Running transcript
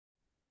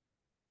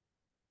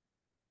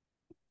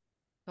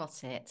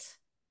Got it.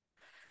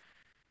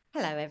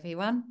 Hello,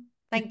 everyone.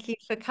 Thank you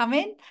for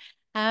coming.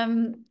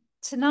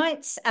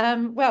 Tonight,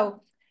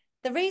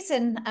 the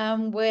reason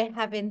we're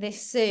having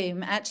this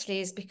Zoom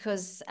actually is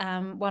because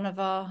one of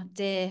our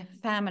dear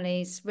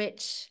families,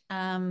 Rich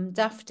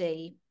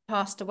Dufty,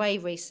 passed away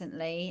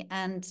recently,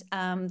 and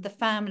the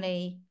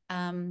family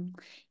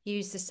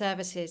used the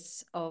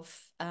services of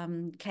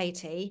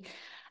Katie.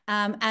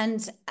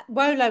 And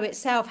Wolo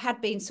itself had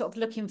been sort of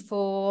looking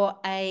for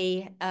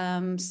a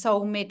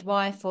soul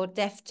midwife or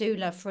death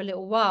doula for a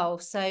little while.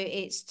 So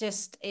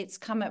it's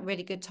come at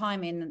really good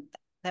timing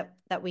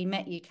that we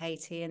met you,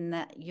 Katie, and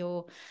that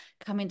you're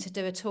coming to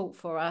do a talk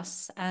for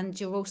us. And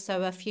you're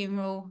also a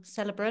funeral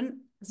celebrant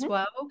as Mhm.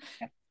 well.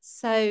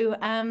 So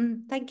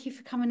thank you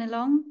for coming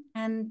along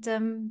and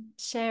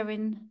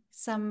sharing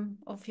some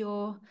of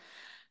your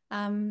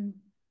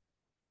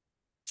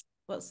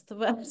what's the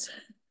word?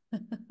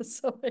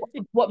 Sorry.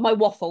 What my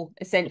waffle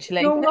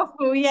essentially. Your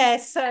waffle,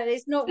 yes. So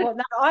it's not what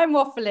no, I'm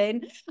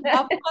waffling.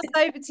 I'll pass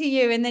over to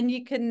you, and then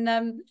you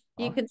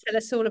Oh, can tell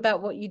us all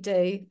about what you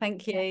do.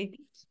 Thank you.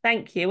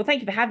 thank you. Well,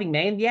 thank you for having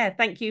me. And yeah,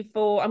 thank you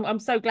for I'm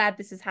so glad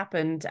this has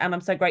happened. And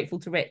I'm so grateful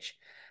to Rich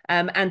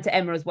and to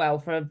Emma as well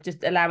for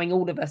just allowing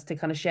all of us to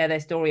kind of share their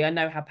story. I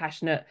know how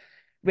passionate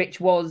Rich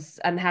was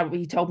and how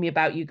he told me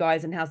about you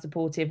guys and how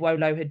supportive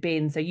Wolo had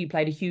been. So you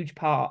played a huge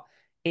part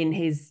in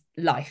his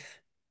life.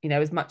 You know,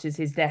 as much as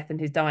his death and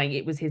his dying,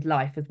 it was his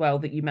life as well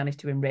that you managed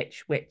to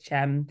enrich, which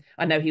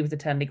I know he was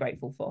eternally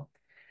grateful for,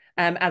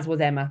 as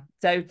was Emma.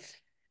 So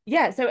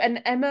yeah, so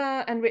and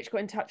Emma and Rich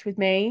got in touch with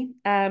me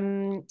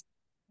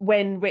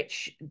when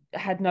Rich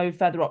had no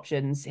further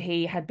options.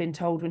 He had been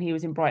told when he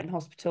was in Brighton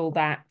Hospital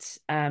that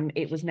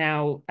it was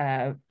now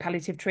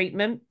palliative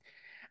treatment.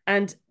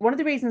 And one of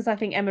the reasons I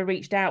think Emma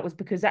reached out was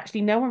because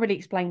actually no one really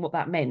explained what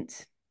that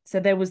meant. So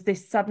there was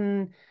this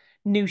sudden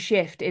new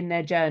shift in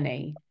their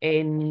journey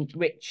in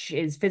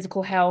Rich's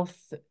physical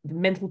health. The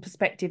mental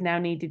perspective now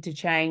needed to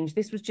change.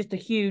 This was just a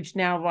huge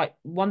now, like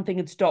one thing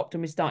had stopped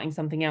and we're starting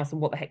something else.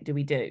 And what the heck do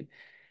we do?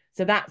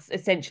 So that's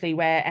essentially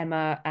where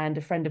Emma and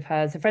a friend of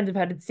hers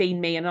had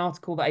seen me an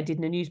article that I did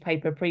in a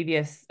newspaper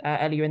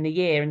earlier in the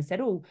year and said,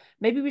 oh,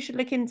 maybe we should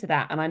look into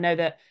that. And I know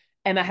that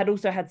Emma had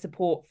also had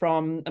support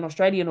from an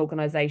Australian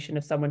organisation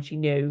of someone she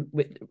knew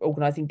with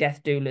organising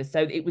death doulas.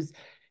 So it was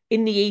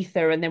in the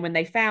ether. And then when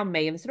they found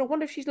me and they said, oh, I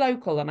wonder if she's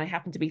local. And I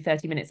happened to be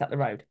 30 minutes up the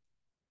road.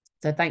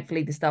 So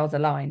thankfully the stars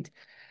aligned.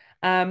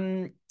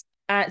 Um,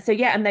 so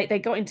yeah, and they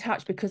got in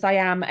touch because I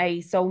am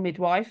a soul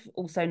midwife,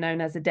 also known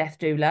as a death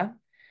doula.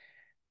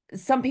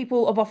 Some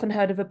people have often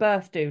heard of a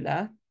birth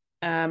doula,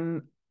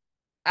 um,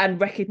 and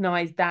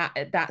recognize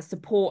that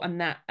support and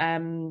that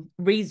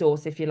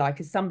resource, if you like,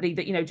 as somebody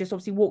that, you know, just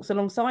obviously walks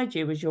alongside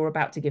you as you're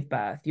about to give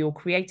birth. You're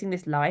creating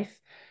this life.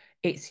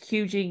 It's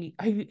hugely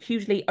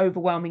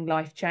overwhelming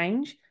life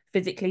change,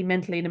 physically,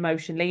 mentally, and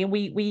emotionally. And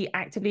we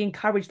actively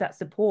encourage that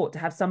support to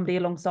have somebody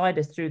alongside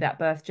us through that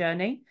birth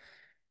journey.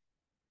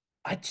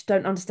 I just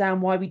don't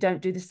understand why we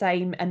don't do the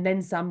same and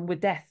then some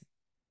with death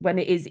when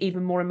it is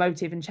even more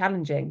emotive and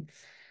challenging.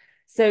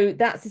 So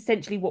that's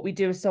essentially what we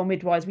do as soul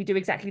midwives. We do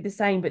exactly the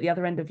same, but the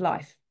other end of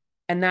life.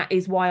 And that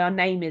is why our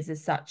name is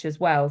as such as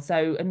well.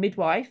 So a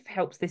midwife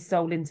helps this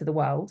soul into the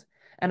world,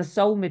 and a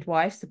soul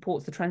midwife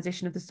supports the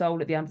transition of the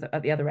soul at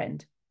the other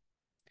end.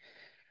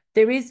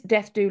 There is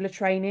death doula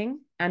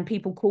training, and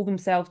people call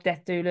themselves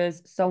death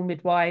doulas, soul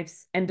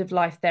midwives, end of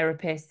life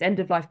therapists, end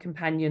of life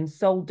companions,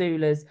 soul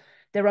doulas.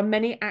 There are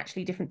many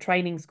actually different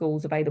training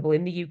schools available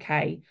in the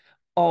UK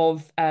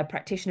of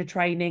practitioner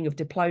training, of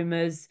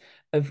diplomas,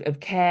 of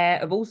care,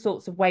 of all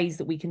sorts of ways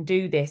that we can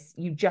do this.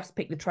 You just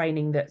pick the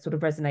training that sort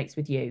of resonates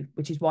with you,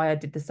 which is why I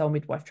did the soul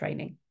midwife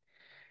training.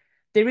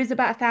 There is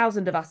about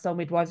 1,000 of us soul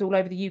midwives all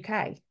over the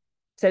UK.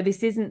 So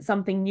this isn't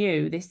something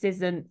new. This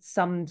isn't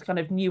some kind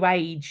of new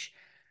age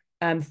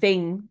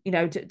thing, you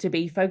know, to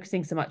be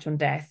focusing so much on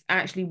death.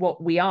 Actually,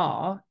 what we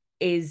are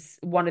is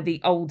one of the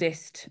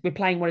oldest, we're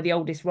playing one of the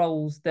oldest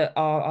roles that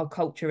our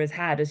culture has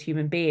had as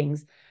human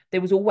beings.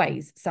 There was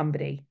always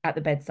somebody at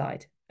the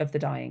bedside of the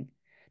dying.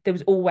 There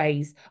was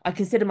always, I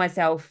consider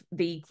myself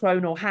the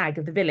crone or hag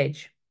of the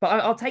village.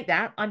 But I'll take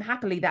that. I'm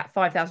happily that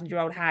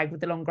 5,000-year-old hag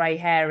with the long grey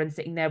hair and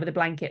sitting there with a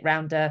blanket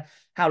round her,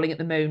 howling at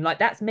the moon. Like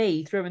that's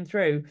me through and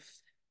through.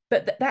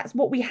 But that's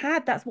what we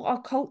had. That's what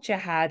our culture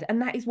had.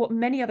 And that is what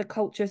many other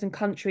cultures and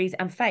countries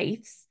and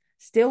faiths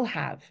still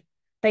have.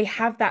 They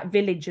have that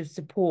village of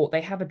support.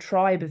 They have a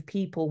tribe of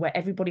people where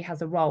everybody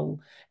has a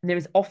role. And there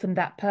is often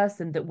that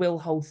person that will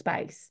hold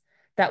space,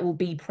 that will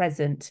be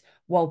present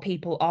while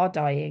people are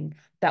dying,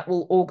 that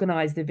will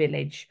organize the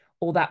village,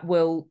 or that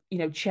will, you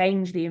know,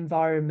 change the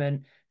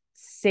environment,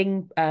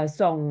 sing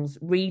songs,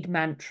 read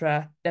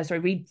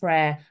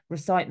prayer,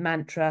 recite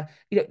mantra,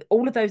 you know,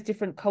 all of those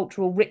different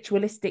cultural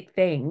ritualistic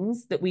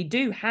things that we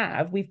do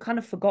have, we've kind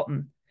of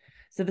forgotten.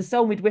 So the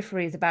soul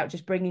midwifery is about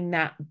just bringing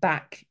that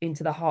back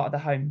into the heart of the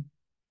home.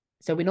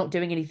 So we're not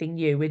doing anything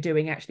new. We're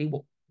doing actually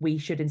what we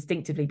should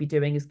instinctively be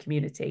doing as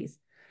communities.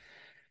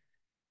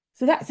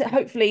 So that's it.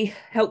 Hopefully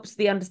helps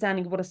the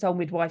understanding of what a soul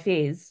midwife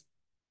is.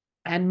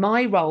 And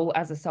my role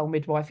as a soul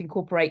midwife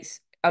incorporates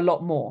a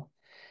lot more.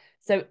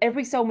 So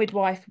every soul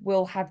midwife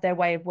will have their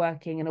way of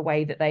working in a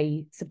way that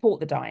they support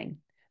the dying.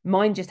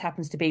 Mine just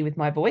happens to be with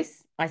my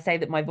voice. I say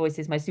that my voice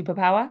is my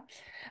superpower.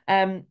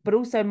 But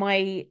also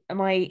my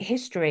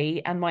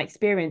history and my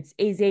experience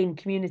is in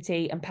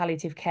community and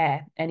palliative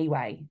care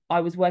anyway.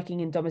 I was working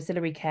in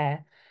domiciliary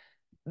care,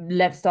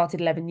 started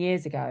 11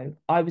 years ago.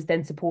 I was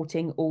then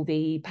supporting all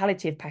the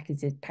palliative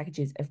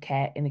packages of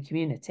care in the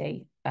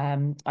community.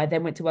 I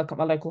then went to work at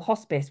my local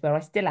hospice, where I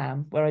still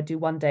am, where I do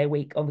 1 day a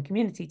week on the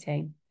community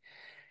team.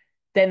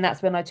 Then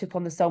that's when I took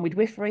on the soul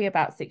midwifery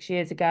about 6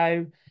 years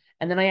ago.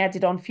 And then I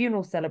added on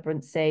funeral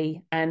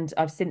celebrancy. And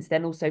I've since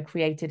then also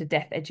created a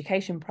death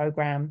education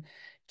program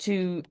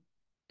to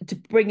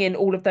bring in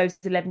all of those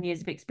 11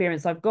 years of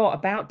experience I've got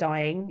about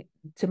dying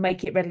to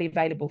make it readily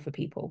available for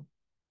people.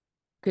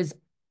 Because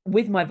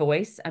with my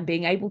voice and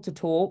being able to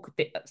talk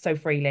so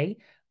freely,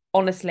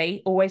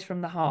 honestly, always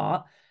from the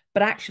heart,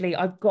 but actually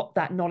I've got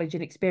that knowledge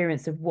and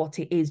experience of what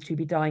it is to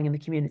be dying in the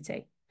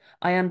community.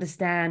 I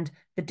understand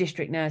the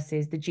district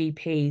nurses, the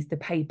GPs, the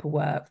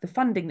paperwork, the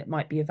funding that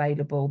might be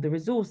available, the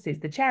resources,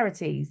 the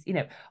charities.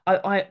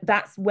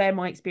 That's where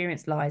my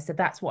experience lies. So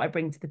that's what I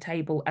bring to the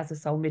table as a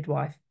soul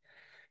midwife.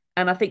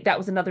 And I think that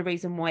was another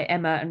reason why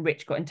Emma and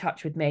Rich got in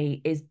touch with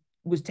me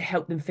was to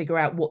help them figure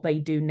out what they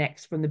do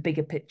next from the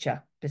bigger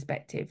picture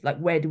perspective. Like,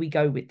 where do we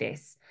go with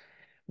this?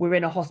 We're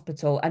in a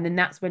hospital. And then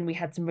that's when we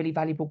had some really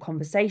valuable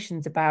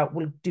conversations about,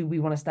 well, do we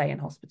want to stay in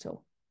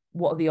hospital?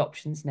 What are the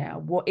options now?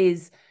 What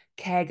is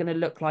care going to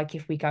look like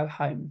if we go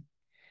home?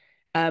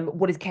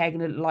 What is care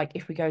going to look like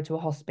if we go to a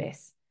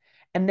hospice?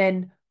 And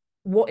then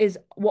what's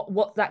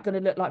that going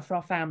to look like for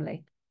our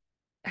family?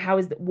 How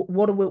is that,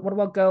 what are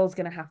our girls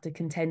going to have to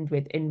contend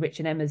with in Rich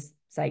and Emma's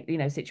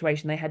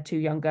situation? They had two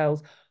young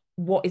girls.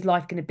 What is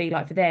life going to be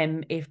like for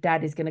them if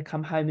dad is going to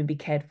come home and be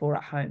cared for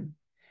at home?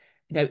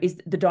 Is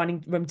the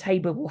dining room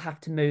table will have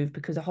to move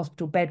because a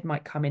hospital bed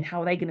might come in?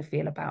 How are they going to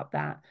feel about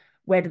that?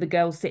 Where do the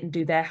girls sit and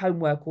do their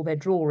homework or their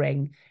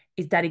drawing?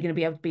 Is daddy going to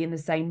be able to be in the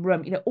same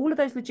room? All of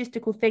those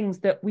logistical things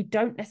that we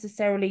don't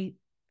necessarily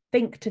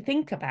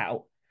think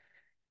about.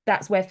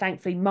 That's where,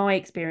 thankfully, my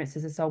experience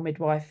as a soul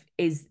midwife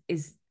is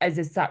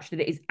as such that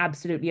it is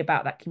absolutely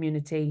about that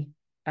community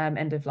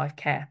end of life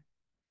care.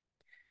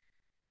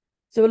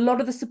 So a lot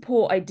of the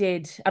support I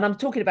did, and I'm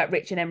talking about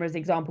Rich and Emma as an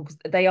example because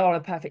they are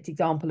a perfect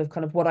example of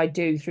kind of what I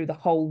do through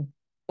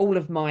all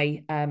of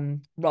my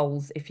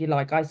roles, if you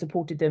like. I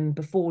supported them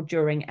before,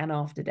 during, and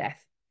after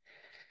death.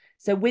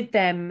 So with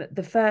them,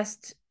 the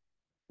first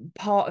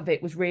part of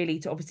it was really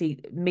to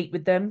obviously meet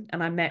with them,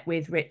 and I met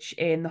with Rich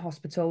in the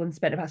hospital and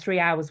spent about 3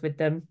 hours with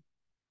them,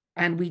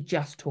 and we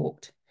just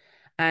talked.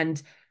 And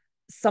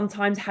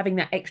sometimes having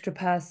that extra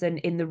person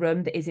in the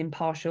room that is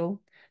impartial,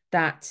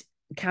 that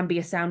can be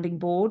a sounding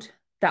board,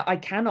 that I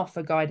can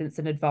offer guidance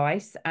and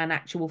advice and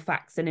actual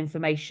facts and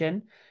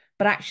information.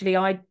 But actually,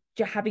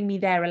 having me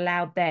there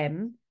allowed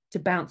them to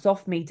bounce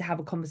off me to have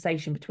a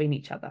conversation between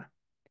each other.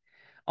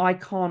 I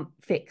can't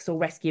fix or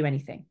rescue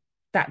anything.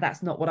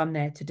 That's not what I'm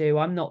there to do.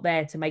 I'm not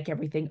there to make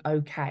everything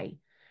okay.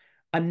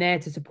 I'm there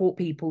to support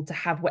people to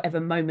have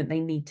whatever moment they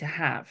need to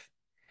have.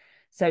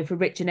 So for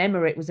Rich and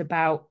Emma, it was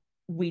about,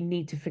 we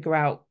need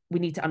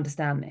to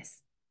understand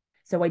this.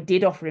 So I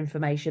did offer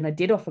information, I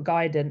did offer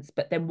guidance,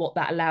 but then what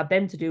that allowed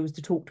them to do was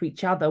to talk to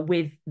each other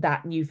with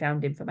that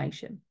newfound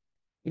information.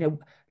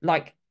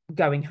 Like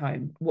going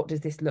home, what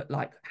does this look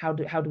like? How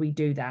do we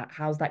do that?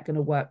 How's that going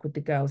to work with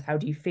the girls? How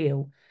do you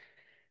feel?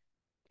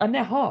 And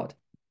they're hard.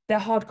 They're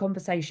hard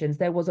conversations.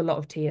 There was a lot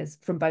of tears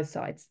from both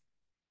sides.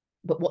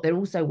 But what there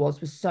also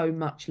was so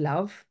much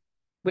love,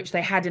 which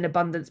they had in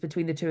abundance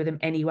between the two of them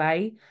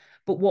anyway.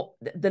 But what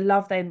the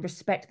love and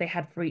respect they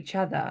had for each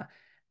other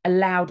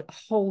allowed a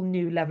whole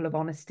new level of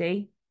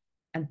honesty.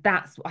 And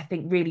that's, I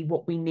think, really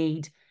what we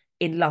need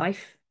in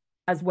life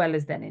as well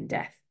as then in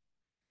death.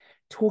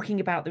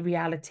 Talking about the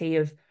reality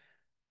of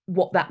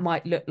what that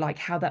might look like,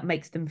 how that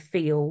makes them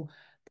feel,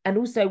 and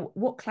also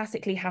what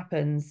classically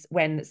happens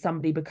when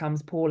somebody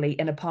becomes poorly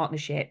in a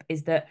partnership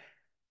is that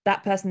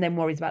that person then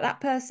worries about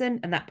that person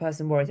and that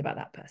person worries about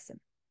that person.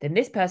 Then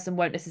this person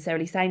won't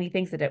necessarily say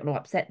anything so they don't want to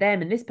upset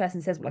them. And this person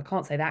says, well, I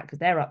can't say that because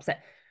they're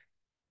upset,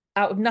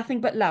 out of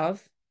nothing but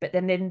love. But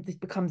then this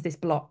becomes this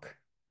block.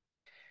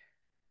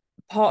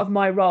 Part of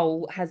my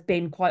role has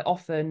been quite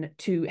often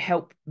to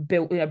help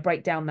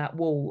break down that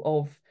wall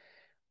of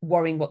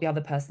worrying what the other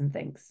person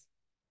thinks.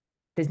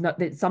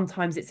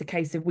 Sometimes it's a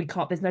case of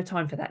there's no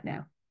time for that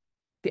now.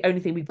 The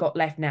only thing we've got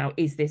left now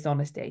is this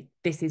honesty.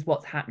 This is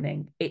what's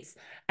happening.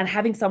 And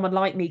having someone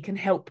like me can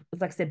help,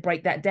 like I said,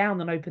 break that down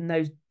and open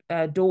those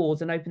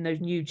doors and open those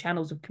new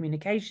channels of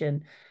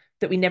communication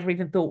that we never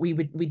even thought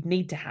we'd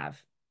need to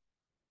have,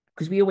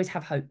 because we always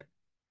have hope.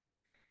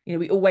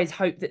 We always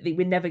hope that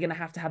we're never going to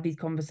have these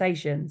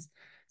conversations.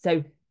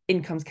 So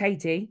in comes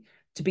Katie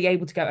to be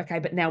able to go, okay,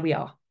 but now we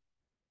are.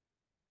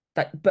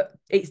 But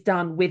it's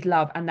done with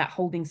love and that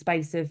holding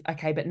space of,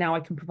 okay, but now I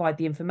can provide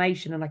the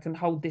information and I can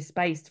hold this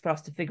space for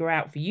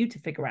you to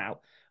figure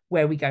out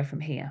where we go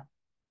from here.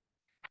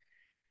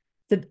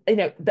 So,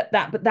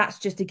 but that's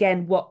just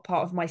again what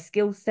part of my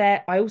skill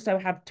set. I also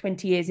have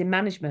 20 years in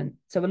management.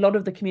 So a lot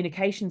of the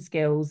communication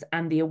skills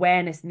and the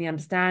awareness and the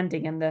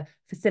understanding and the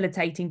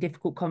facilitating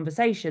difficult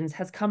conversations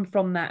has come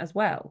from that as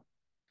well.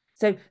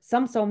 So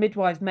some sole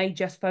midwives may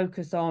just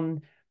focus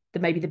on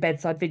maybe the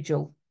bedside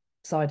vigil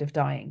side of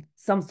dying.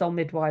 Some sole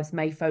midwives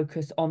may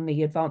focus on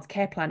the advanced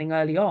care planning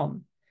early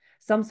on.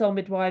 Some sole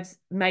midwives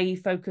may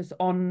focus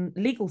on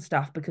legal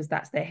stuff because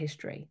that's their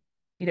history.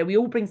 We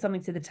all bring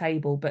something to the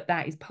table, but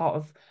that is part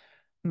of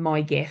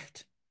my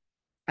gift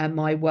and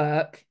my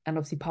work, and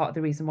obviously part of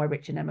the reason why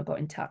Rich and Emma got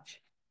in touch.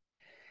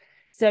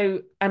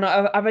 So, and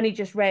I've only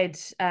just read,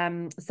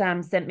 Sam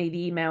sent me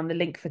the email and the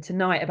link for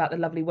tonight about the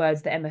lovely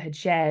words that Emma had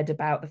shared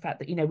about the fact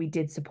that, we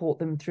did support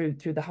them through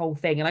the whole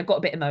thing. And I got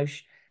a bit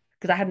emotional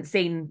because I hadn't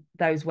seen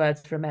those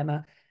words from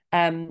Emma.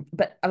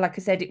 But like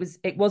I said,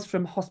 it was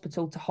from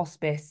hospital to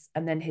hospice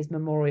and then his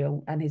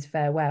memorial and his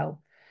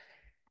farewell.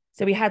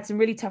 So we had some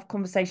really tough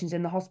conversations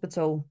in the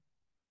hospital.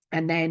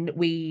 And then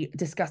we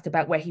discussed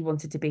about where he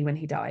wanted to be when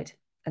he died.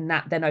 And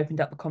that then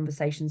opened up the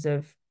conversations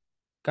of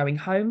going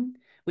home,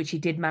 which he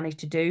did manage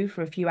to do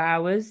for a few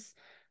hours.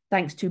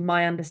 Thanks to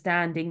my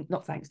understanding,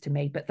 not thanks to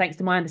me, but thanks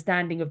to my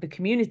understanding of the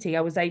community,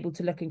 I was able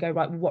to look and go,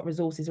 right, well, what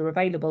resources are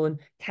available and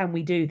can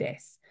we do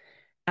this?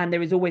 And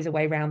there is always a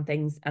way around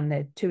things and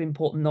they're too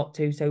important not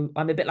to. So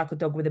I'm a bit like a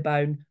dog with a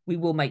bone. We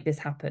will make this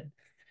happen.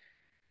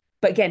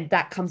 But again,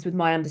 that comes with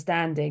my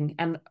understanding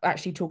and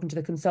actually talking to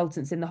the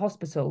consultants in the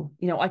hospital.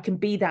 I can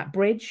be that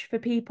bridge for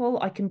people.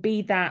 I can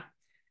be that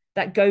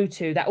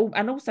go-to,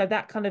 and also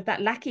that kind of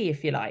that lackey,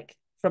 if you like,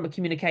 from a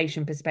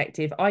communication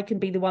perspective. I can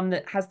be the one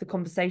that has the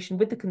conversation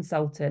with the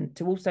consultant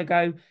to also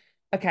go,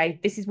 okay,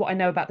 this is what I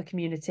know about the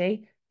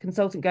community.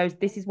 Consultant goes,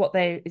 this is what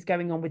there is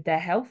going on with their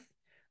health.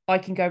 I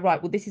can go,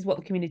 right, well, this is what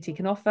the community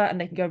can offer.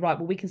 And they can go, right,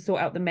 well, we can sort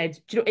out the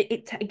meds.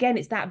 Again,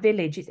 it's that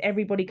village. It's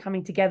everybody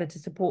coming together to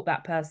support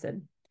that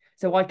person.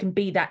 So I can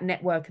be that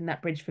network and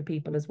that bridge for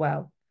people as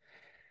well.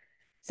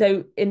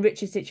 So in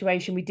Rich's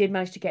situation, we did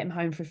manage to get him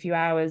home for a few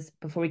hours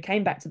before he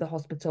came back to the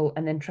hospital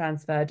and then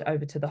transferred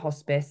over to the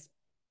hospice.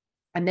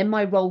 And then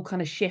my role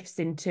kind of shifts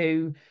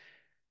into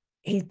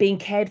he's being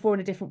cared for in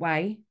a different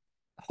way.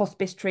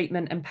 Hospice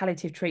treatment and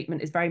palliative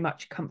treatment is very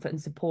much comfort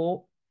and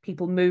support.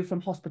 People move from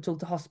hospital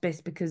to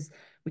hospice because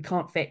we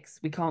can't fix,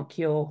 we can't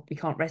cure, we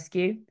can't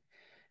rescue.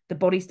 The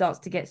body starts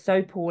to get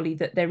so poorly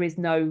that there is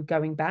no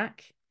going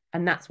back.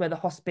 And that's where the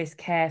hospice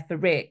care for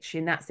Rich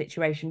in that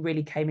situation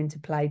really came into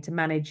play to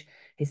manage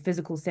his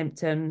physical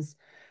symptoms.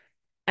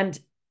 And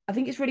I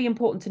think it's really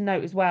important to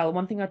note as well,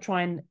 one thing I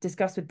try and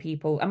discuss with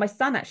people, and my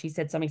son actually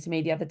said something to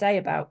me the other day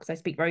about, because I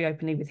speak very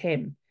openly with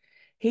him.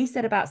 He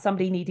said about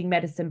somebody needing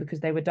medicine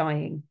because they were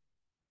dying.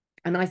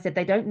 And I said,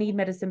 they don't need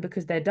medicine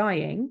because they're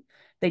dying.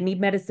 They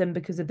need medicine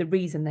because of the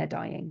reason they're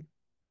dying.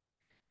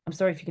 I'm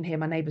sorry if you can hear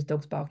my neighbour's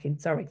dogs barking.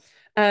 Sorry.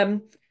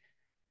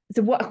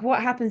 So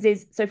what happens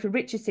is, so for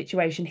Richard's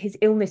situation, his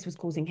illness was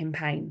causing him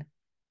pain.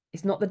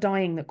 It's not the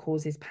dying that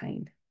causes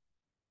pain.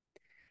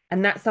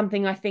 And that's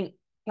something I think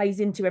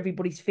plays into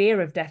everybody's fear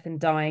of death and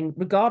dying,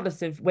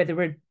 regardless of whether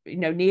we're,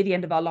 near the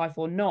end of our life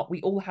or not. We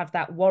all have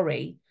that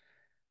worry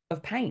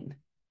of pain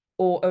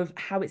or of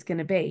how it's going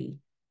to be.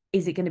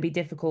 Is it going to be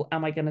difficult?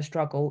 Am I going to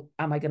struggle?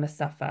 Am I going to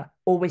suffer?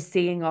 Or we're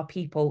seeing our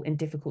people in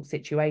difficult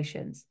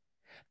situations.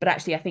 But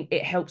actually, I think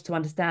it helps to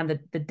understand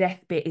that the death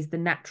bit is the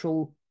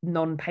natural,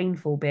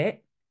 non-painful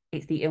bit.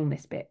 It's the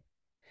illness bit.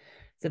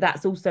 So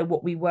that's also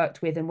what we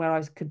worked with and where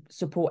I could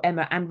support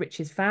Emma and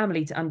Rich's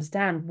family to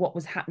understand what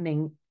was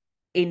happening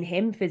in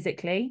him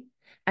physically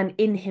and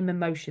in him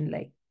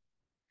emotionally.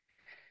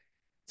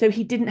 So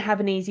he didn't have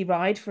an easy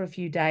ride for a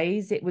few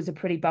days. It was a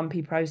pretty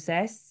bumpy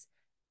process,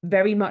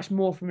 very much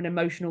more from an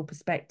emotional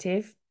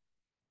perspective.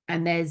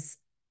 And there's,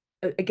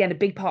 again, a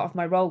big part of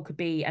my role could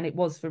be, and it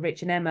was for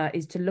Rich and Emma,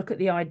 is to look at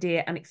the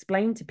idea and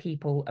explain to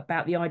people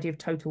about the idea of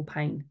total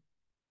pain.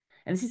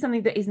 And this is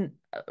something that isn't,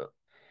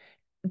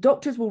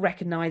 doctors will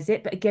recognize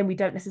it, but again, we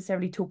don't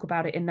necessarily talk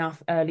about it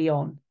enough early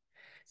on.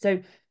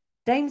 So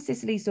Dame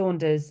Cicely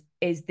Saunders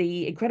is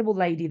the incredible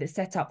lady that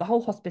set up the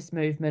whole hospice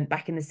movement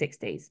back in the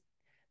 60s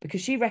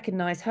because she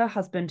recognized her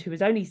husband, who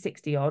was only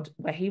 60 odd,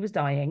 where he was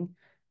dying.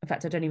 In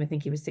fact, I don't even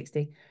think he was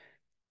 60.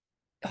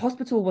 The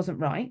hospital wasn't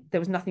right. There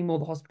was nothing more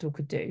the hospital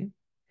could do.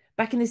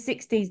 Back in the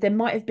 60s, there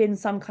might have been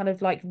some kind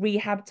of like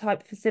rehab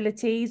type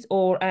facilities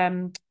or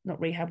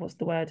not rehab, what's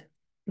the word?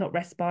 Not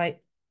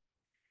respite,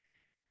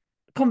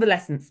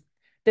 convalescence.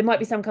 There might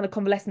be some kind of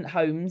convalescent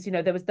homes,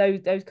 there was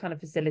those kind of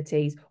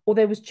facilities, or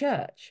there was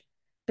church.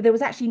 But there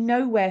was actually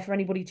nowhere for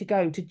anybody to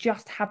go to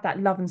just have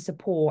that love and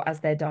support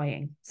as they're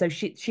dying. So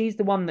she's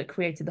the one that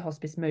created the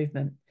hospice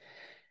movement.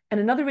 And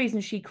another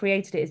reason she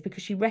created it is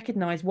because she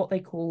recognized what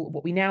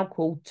we now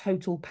call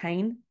total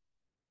pain.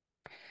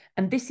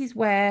 And this is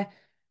where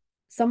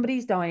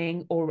somebody's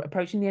dying or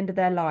approaching the end of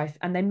their life,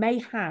 and they may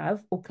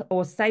have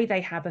or say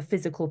they have a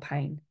physical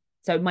pain.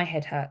 So my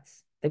head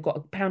hurts. They've got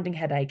a pounding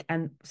headache,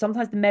 and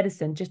sometimes the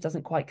medicine just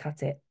doesn't quite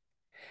cut it.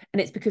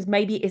 And it's because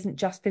maybe it isn't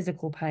just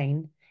physical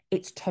pain,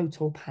 it's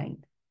total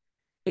pain.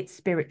 It's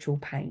spiritual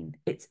pain,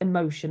 it's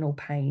emotional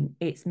pain,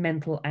 it's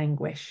mental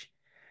anguish,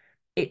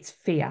 it's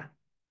fear,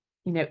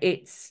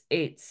 it's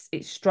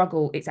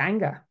struggle, it's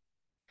anger.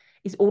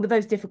 It's all of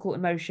those difficult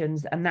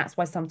emotions, and that's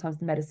why sometimes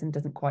the medicine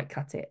doesn't quite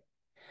cut it.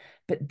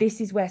 But this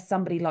is where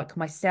somebody like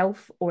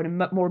myself or a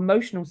more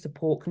emotional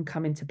support can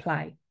come into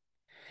play.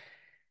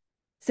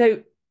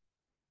 So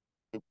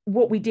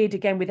what we did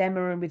again with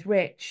Emma and with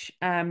Rich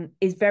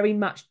is very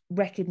much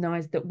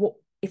recognize that what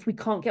if we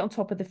can't get on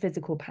top of the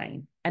physical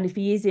pain, and if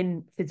he is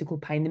in physical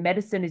pain, the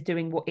medicine is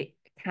doing what it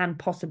can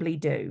possibly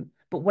do,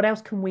 but what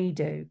else can we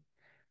do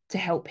to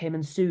help him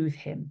and soothe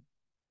him?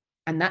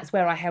 And that's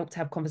where I helped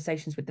have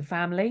conversations with the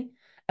family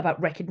about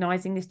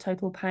recognizing this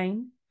total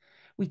pain.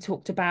 We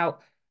talked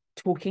about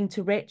talking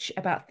to Rich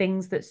about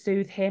things that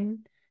soothe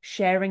him,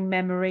 sharing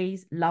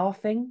memories,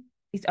 laughing.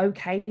 It's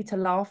okay to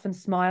laugh and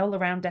smile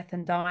around death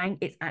and dying.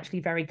 It's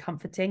actually very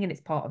comforting and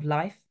it's part of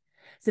life.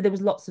 So there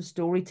was lots of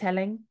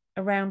storytelling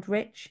around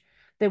Rich.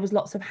 There was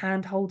lots of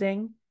hand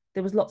holding.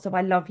 There was lots of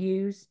I love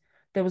yous.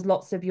 There was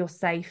lots of you're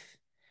safe.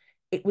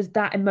 It was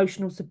that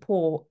emotional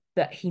support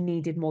that he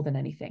needed more than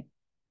anything.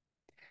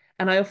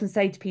 And I often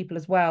say to people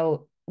as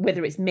well,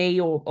 whether it's me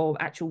or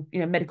actual,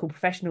 medical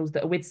professionals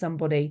that are with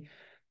somebody,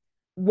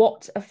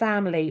 what a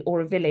family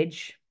or a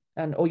village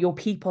or your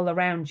people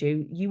around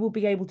you, you will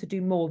be able to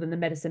do more than the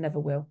medicine ever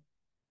will.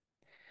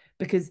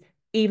 Because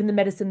even the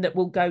medicine that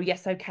will go,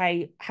 yes,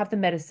 okay, have the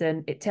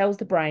medicine, it tells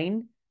the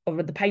brain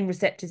or the pain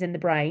receptors in the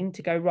brain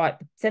to go, right,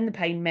 send the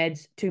pain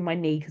meds to my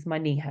knee because my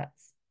knee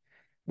hurts.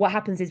 What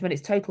happens is when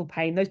it's total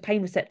pain, those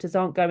pain receptors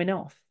aren't going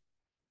off.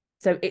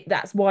 So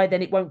that's why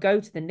then it won't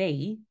go to the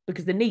knee,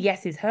 because the knee,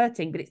 yes, is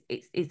hurting, but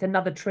it's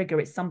another trigger.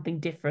 It's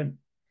something different.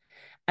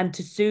 And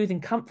to soothe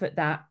and comfort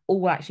that,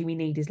 all actually we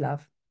need is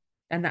love.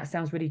 And that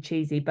sounds really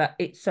cheesy, but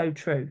it's so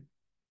true.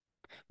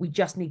 We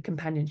just need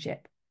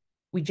companionship.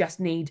 We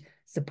just need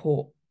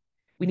support.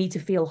 We need to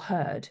feel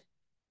heard.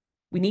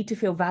 We need to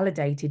feel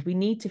validated. We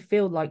need to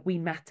feel like we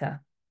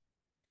matter.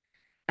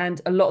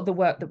 And a lot of the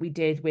work that we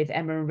did with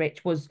Emma and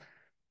Rich was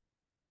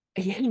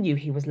he knew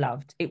he was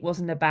loved. It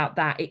wasn't about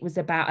that. It was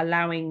about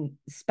allowing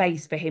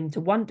space for him to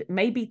wonder,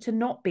 maybe to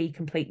not be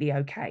completely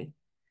okay,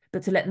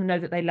 but to let them know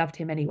that they loved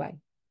him anyway,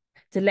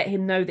 to let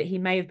him know that he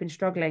may have been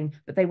struggling,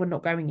 but they were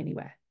not going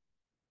anywhere.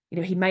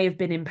 He may have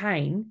been in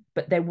pain,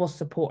 but there was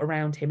support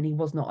around him and he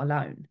was not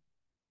alone.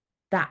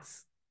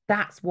 That's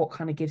that's what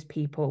kind of gives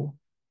people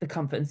the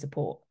comfort and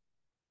support.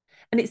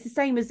 And it's the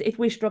same as if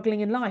we're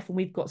struggling in life and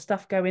we've got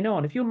stuff going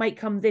on. If your mate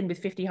comes in with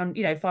 50,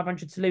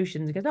 500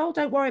 solutions and goes, oh,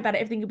 don't worry about it,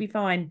 everything will be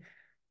fine.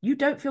 You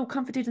don't feel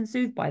comforted and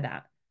soothed by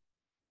that.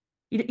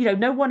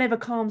 No one ever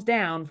calms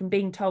down from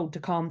being told to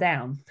calm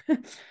down.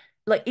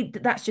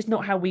 That's just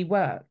not how we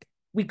work.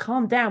 We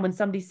calm down when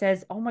somebody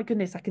says, oh my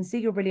goodness, I can see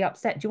you're really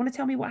upset. Do you want to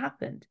tell me what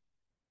happened?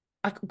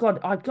 God,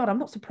 I'm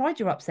not surprised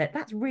you're upset.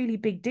 That's a really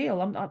big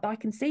deal. I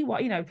can see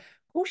what, of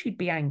course you'd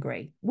be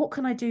angry. What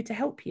can I do to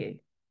help you?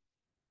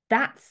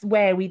 That's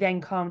where we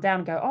then calm down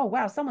and go, oh,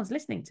 wow, someone's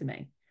listening to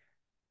me.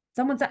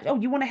 Someone's actually, oh,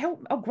 you want to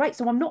help? Oh, great.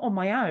 So I'm not on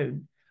my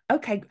own.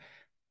 Okay.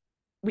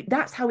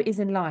 That's how it is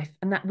in life.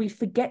 And that we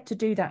forget to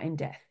do that in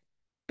death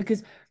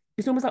because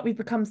it's almost like we've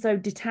become so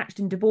detached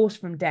and divorced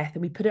from death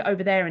and we put it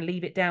over there and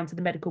leave it down to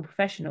the medical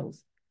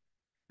professionals.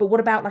 But what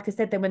about, like I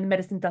said, then when the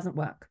medicine doesn't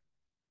work?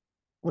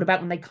 What about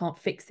when they can't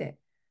fix it?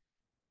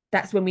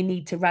 That's when we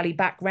need to rally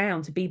back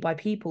round to be by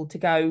people to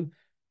go,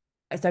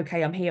 it's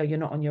okay, I'm here, you're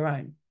not on your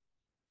own.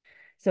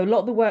 So a lot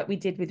of the work we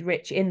did with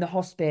Rich in the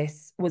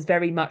hospice was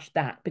very much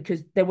that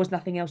because there was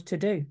nothing else to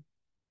do.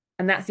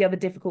 And that's the other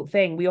difficult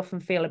thing. We often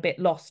feel a bit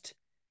lost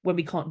when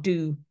we can't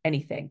do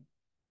anything.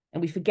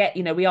 And we forget,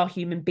 we are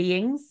human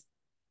beings.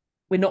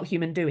 We're not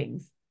human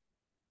doings.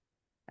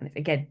 And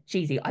again,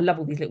 cheesy. I love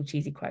all these little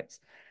cheesy quotes.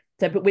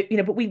 So, but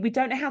we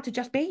don't know how to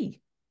just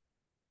be.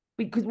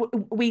 Because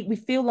we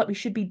feel like we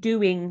should be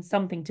doing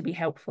something to be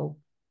helpful.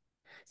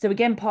 So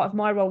again, part of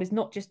my role is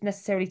not just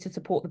necessarily to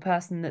support the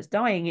person that's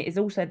dying. It is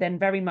also then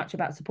very much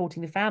about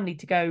supporting the family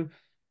to go,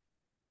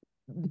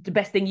 the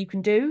best thing you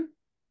can do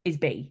is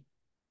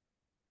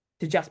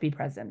to just be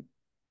present.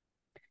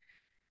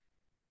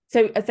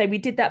 So I say we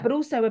did that, but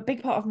also a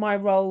big part of my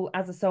role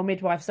as a soul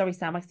midwife. Sorry,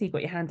 Sam, I see you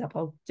got your hand up.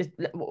 I'll just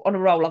on a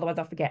roll, otherwise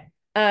I'll forget.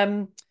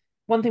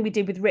 One thing we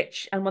did with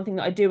Rich, and one thing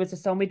that I do as a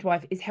soul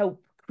midwife is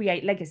help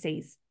create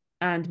legacies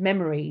and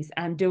memories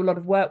and do a lot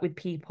of work with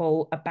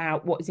people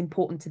about what is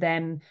important to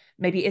them.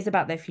 Maybe it is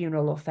about their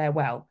funeral or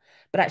farewell,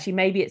 but actually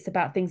maybe it's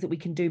about things that we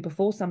can do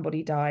before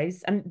somebody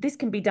dies. And this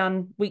can be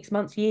done weeks,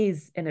 months,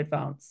 years in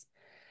advance.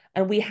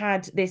 And we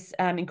had this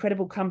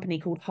incredible company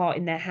called Heart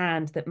in Their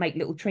Hand that make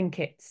little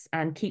trinkets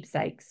and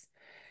keepsakes.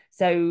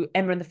 So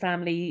Emma and the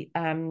family,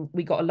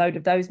 we got a load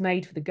of those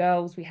made for the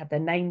girls. We had their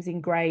names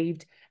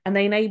engraved, and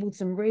they enabled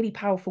some really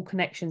powerful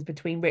connections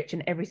between Rich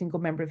and every single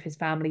member of his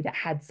family that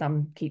had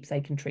some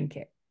keepsake and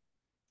trinket.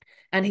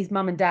 And his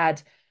mum and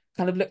dad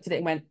kind of looked at it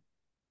and went,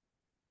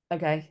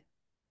 okay.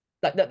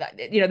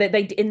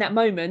 They in that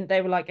moment,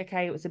 they were like,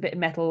 okay, it was a bit of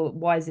metal.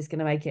 Why is this going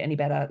to make it any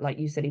better? Like,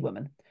 you silly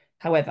woman.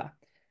 However,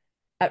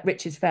 at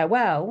Rich's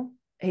farewell,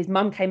 his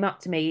mum came up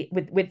to me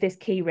with this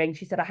key ring.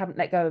 She said, I haven't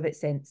let go of it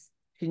since.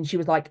 And she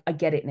was like, I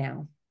get it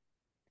now.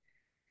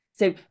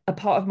 So a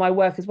part of my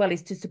work as well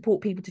is to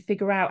support people to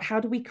figure out, how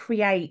do we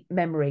create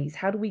memories?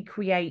 How do we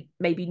create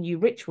maybe new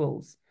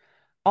rituals?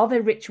 Are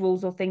there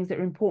rituals or things that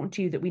are important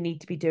to you that we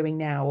need to be doing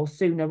now or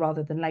sooner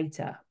rather than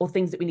later, or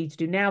things that we need to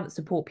do now that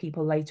support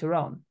people later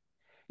on?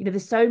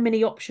 There's so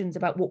many options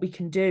about what we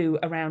can do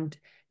around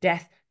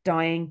death,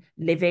 dying,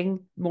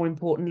 living, more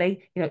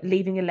importantly,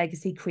 leaving a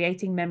legacy,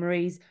 creating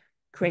memories,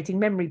 creating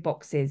memory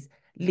boxes,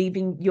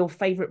 leaving your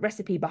favorite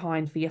recipe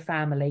behind for your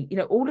family,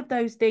 all of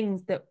those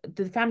things, that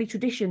the family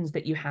traditions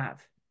that you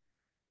have.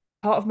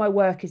 Part of my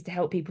work is to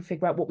help people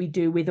figure out what we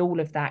do with all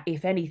of that,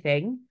 if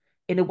anything,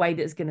 in a way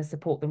that's going to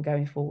support them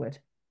going forward.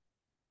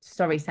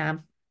 Sorry,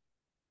 Sam.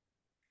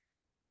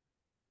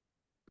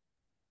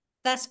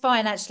 That's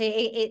fine,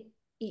 actually.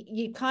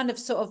 You kind of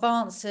sort of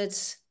answered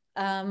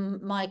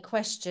my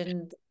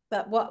question,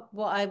 but what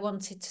I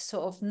wanted to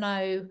sort of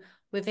know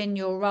within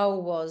your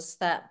role was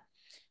that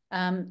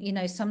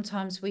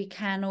sometimes we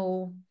can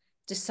all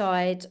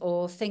decide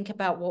or think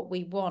about what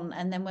we want,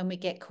 and then when we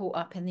get caught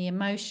up in the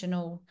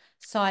emotional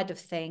side of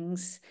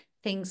things,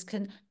 things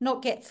can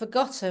not get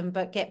forgotten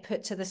but get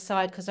put to the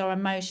side because our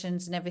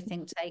emotions and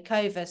everything take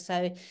over.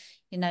 So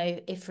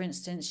if for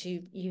instance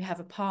you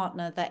have a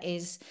partner that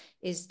is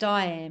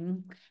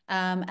dying,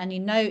 and you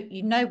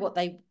know what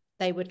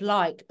they would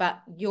like,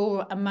 but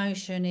your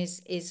emotion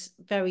is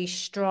very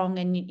strong,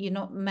 and you're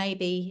not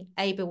maybe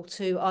able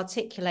to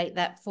articulate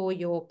that for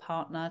your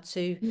partner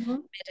to Mm-hmm.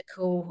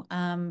 medical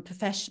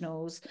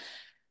professionals.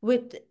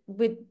 With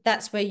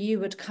that's where you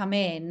would come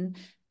in.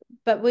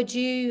 But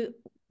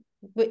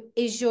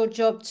is your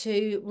job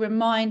to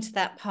remind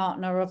that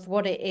partner of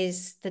what it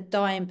is the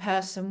dying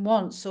person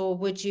wants, or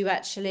would you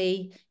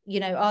actually,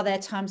 are there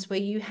times where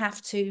you have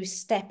to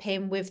step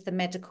in with the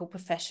medical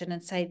profession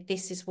and say,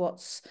 this is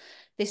what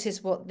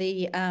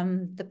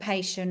the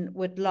patient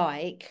would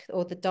like,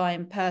 or the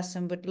dying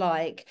person would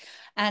like?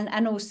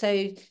 And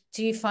also,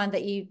 do you find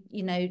that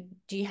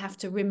do you have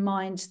to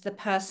remind the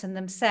person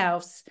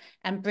themselves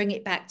and bring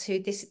it back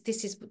to this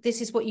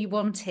is what you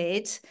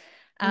wanted?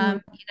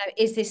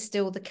 Is this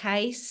still the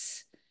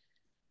case?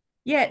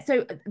 Yeah,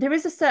 so there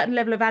is a certain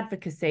level of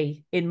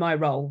advocacy in my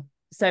role.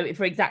 So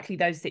for exactly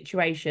those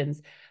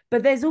situations,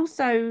 but there's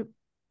also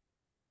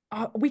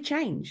we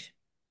change.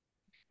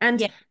 And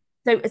Yeah.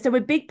 so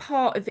a big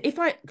part of,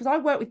 because I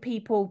work with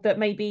people that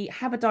maybe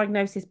have a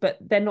diagnosis, but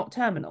they're not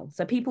terminal.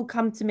 So people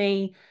come to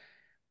me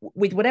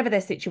with whatever their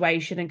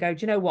situation and go,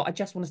 do you know what? I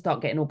just want to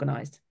start getting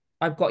organized.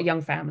 I've got a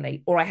young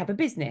family, or I have a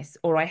business,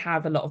 or I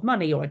have a lot of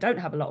money, or I don't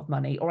have a lot of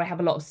money, or I have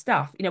a lot of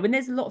stuff. When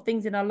there's a lot of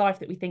things in our life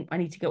that we think I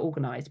need to get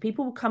organized,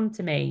 people will come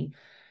to me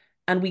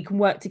and we can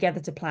work together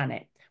to plan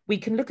it. We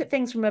can look at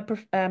things from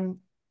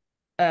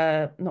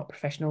a not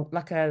professional,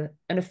 like an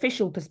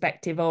official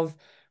perspective of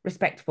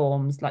respect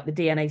forms, like the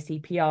DNA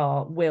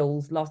CPR,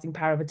 wills, lasting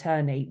power of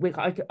attorney.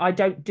 I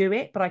don't do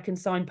it, but I can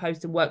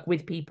signpost and work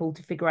with people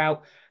to figure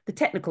out the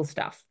technical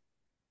stuff.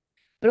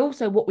 But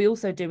also what we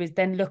also do is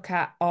then look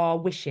at our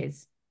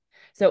wishes.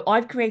 So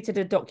I've created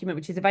a document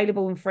which is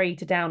available and free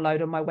to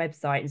download on my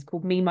website. It's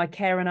called Me, My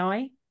Care and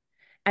I.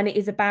 And it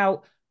is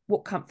about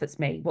what comforts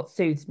me, what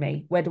soothes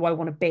me, where do I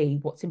want to be,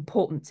 what's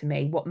important to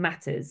me, what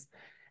matters.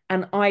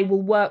 And I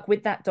will work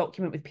with that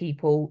document with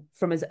people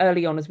from as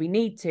early on as we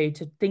need to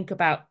think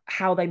about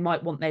how they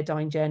might want their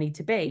dying journey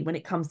to be when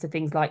it comes to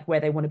things like where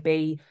they want to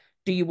be.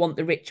 Do you want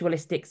the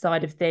ritualistic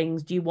side of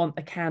things? Do you want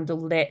a candle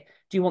lit?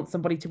 Do you want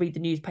somebody to read the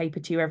newspaper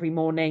to you every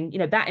morning?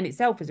 That in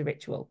itself is a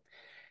ritual.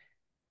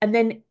 And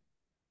then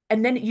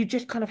you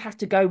just kind of have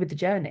to go with the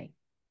journey.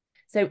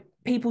 So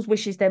people's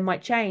wishes then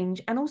might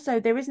change. And also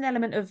there is an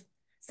element of,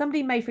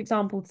 somebody may, for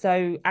example,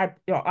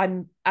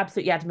 I'm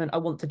absolutely adamant I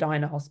want to die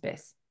in a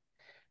hospice.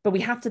 But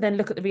we have to then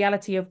look at the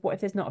reality of, what if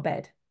there's not a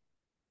bed?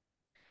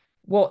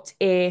 What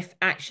if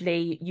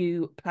actually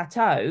you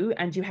plateau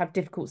and you have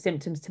difficult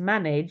symptoms to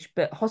manage,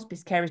 but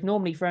hospice care is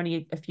normally for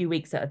only a few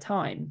weeks at a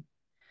time?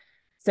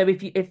 So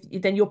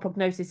if then your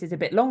prognosis is a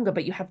bit longer,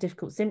 but you have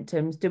difficult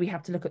symptoms, do we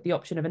have to look at the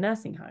option of a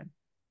nursing home?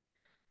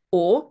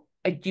 Or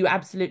are you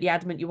absolutely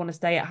adamant you want to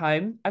stay at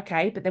home?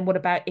 Okay, but then what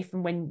about if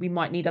and when we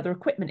might need other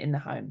equipment in the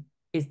home?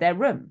 Is there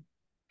room?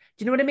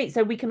 Do you know what I mean?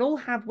 So we can all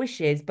have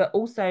wishes, but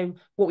also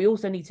what we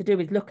also need to do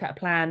is look at a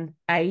plan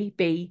A,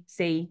 B,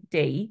 C,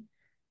 D,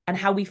 and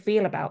how we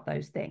feel about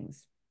those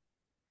things.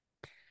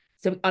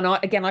 So, and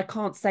I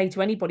can't say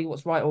to anybody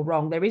what's right or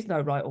wrong. There is no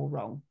right or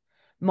wrong.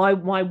 My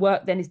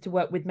work then is to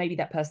work with maybe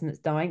that person that's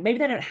dying. Maybe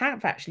they don't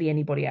have actually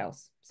anybody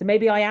else. So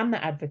maybe I am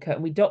the advocate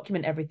and we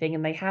document everything,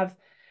 and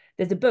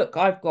there's a book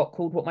I've got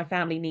called What My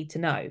Family Need to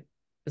Know.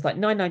 It's like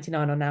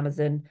 $9.99 on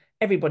Amazon.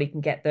 Everybody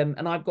can get them.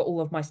 And I've got all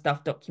of my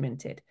stuff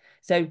documented.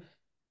 So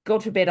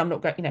God forbid I'm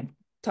not going,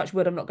 touch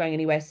wood, I'm not going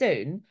anywhere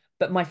soon.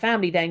 But my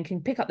family then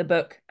can pick up the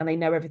book and they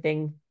know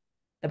everything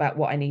about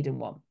what I need and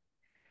want.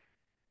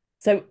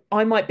 So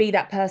I might be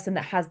that person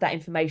that has that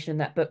information in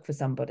that book for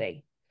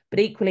somebody.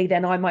 But equally,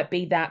 then I might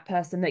be that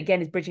person that,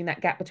 again, is bridging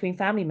that gap between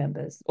family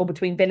members or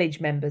between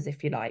village members,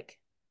 if you like.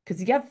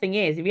 Because the other thing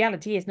is, the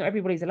reality is not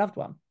everybody's a loved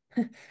one.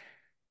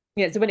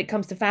 So when it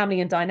comes to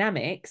family and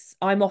dynamics,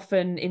 I'm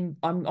often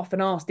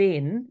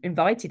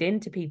invited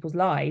into people's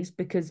lives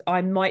because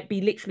I might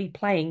be literally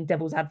playing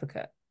devil's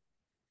advocate.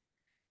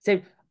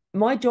 So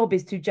my job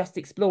is to just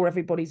explore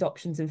everybody's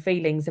options and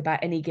feelings about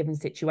any given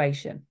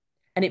situation.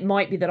 And it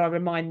might be that I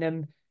remind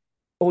them,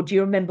 or do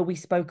you remember we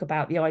spoke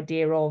about the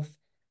idea of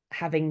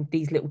having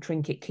these little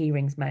trinket key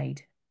rings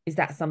made? Is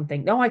that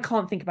something? No, I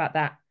can't think about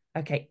that.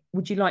 Okay.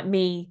 Would you like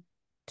me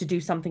to do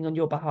something on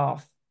your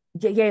behalf?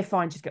 Yeah, yeah,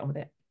 fine. Just get on with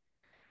it.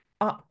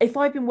 If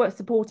I've been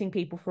supporting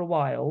people for a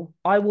while,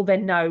 I will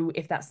then know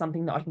if that's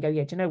something that I can go,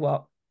 yeah, do you know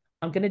what?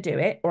 I'm going to do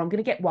it, or I'm going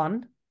to get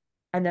one,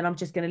 and then I'm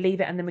just going to leave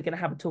it, and then we're going to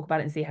have a talk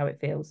about it and see how it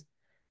feels. Do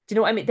you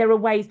know what I mean? There are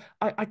ways,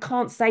 I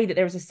can't say that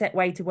there is a set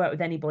way to work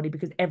with anybody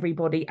because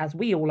everybody, as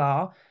we all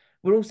are,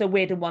 we're also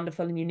weird and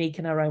wonderful and unique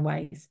in our own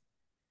ways.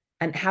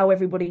 And how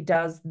everybody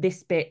does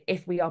this bit,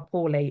 if we are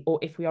poorly, or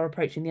if we are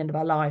approaching the end of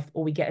our life,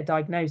 or we get a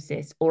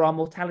diagnosis, or our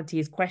mortality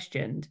is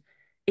questioned,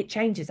 it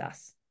changes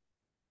us.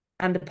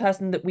 And the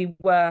person that we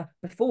were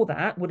before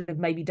that would have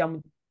maybe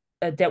dealt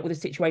with a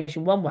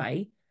situation one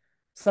way.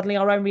 Suddenly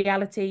our own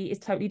reality is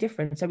totally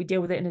different, so we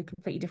deal with it in a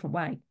completely different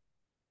way.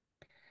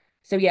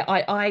 So yeah,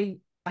 I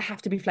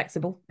have to be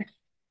flexible,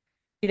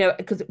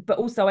 because but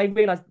also I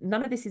realize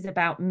none of this is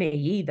about me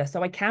either,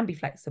 so I can be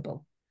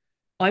flexible.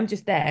 I'm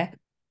just there,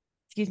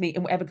 excuse me,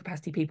 in whatever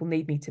capacity people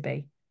need me to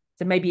be.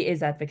 So maybe it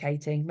is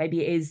advocating,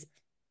 maybe it is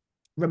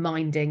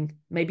reminding,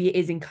 maybe it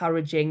is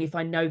encouraging. If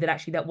I know that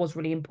actually that was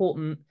really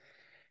important,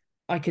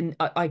 I can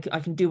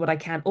do what I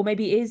can. Or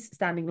maybe it is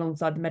standing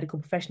alongside the medical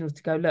professionals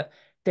to go, look,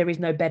 there is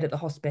no bed at the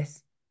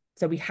hospice,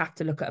 so we have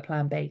to look at a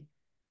plan B.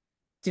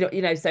 Do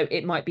so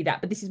it might be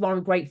that. But this is why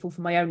I'm grateful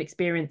for my own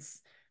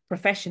experience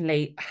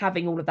professionally,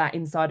 having all of that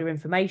insider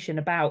information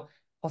about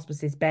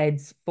hospices,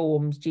 beds,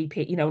 forms,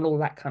 GP, and all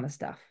that kind of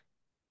stuff.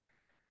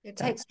 It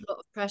So takes a lot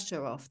of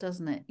pressure off,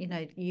 doesn't it?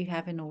 You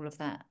having all of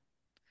that.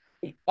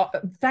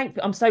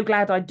 I'm so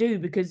glad I do,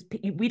 because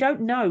we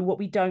don't know what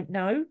we don't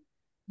know.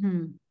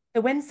 Hmm. So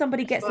when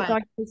somebody That's gets a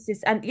right.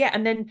 diagnosis,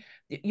 and then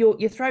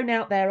you're thrown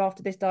out there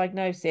after this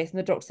diagnosis, and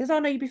the doctor says, "Oh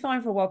no, you'll be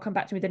fine for a while. Come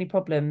back to me with any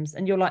problems,"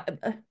 and you're like,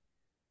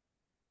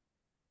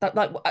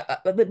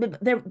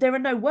 there are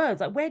no words.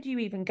 Like, where do you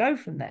even go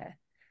from there?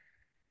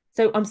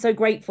 So I'm so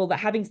grateful that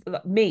having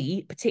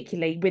me,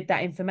 particularly with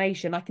that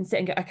information, I can sit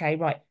and go, okay,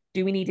 right,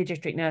 do we need a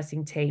district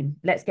nursing team?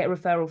 Let's get a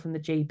referral from the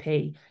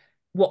GP.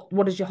 What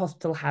does your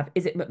hospital have?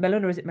 Is it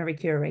Macmillan or is it Marie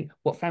Curie?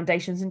 What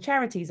foundations and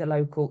charities are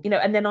local?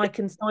 And then I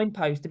can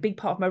signpost. A big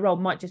part of my role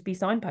might just be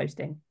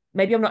signposting.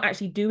 Maybe I'm not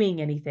actually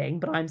doing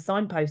anything, but I'm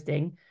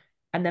signposting,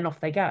 and then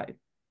off they go.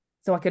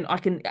 So I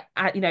can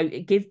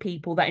give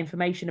people that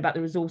information about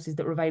the resources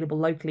that are available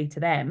locally to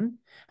them,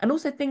 and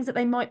also things that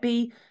they might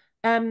be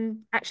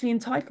actually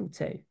entitled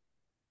to.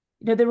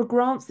 There are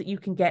grants that you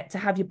can get to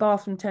have your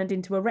bathroom turned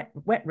into a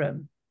wet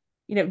room.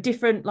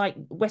 Different, like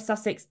West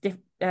Sussex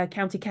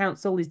County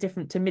Council is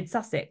different to Mid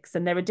Sussex,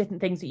 and there are different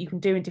things that you can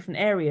do in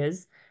different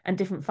areas, and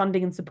different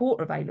funding and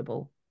support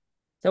available.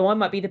 So I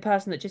might be the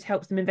person that just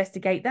helps them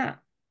investigate that,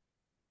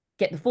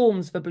 get the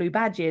forms for blue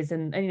badges,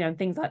 and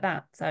things like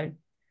that. So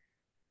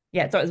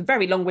yeah, so it's a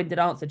very long-winded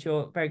answer to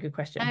your very good No,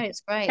 question.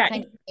 it's great. Okay.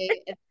 Thank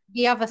you.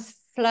 The other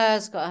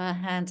Fleur's got her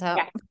hand Yeah,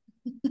 up.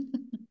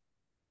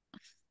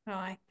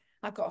 Hi,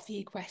 I've got a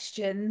few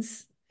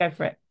questions, go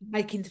for it.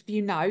 making a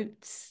few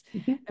notes.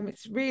 Mhm.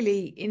 It's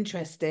really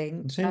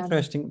interesting. It's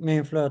interesting. Me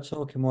and Fleur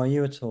talking while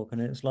you were talking.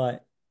 It's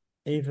like,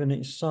 even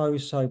it's so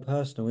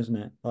personal, isn't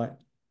it? Like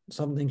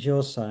some things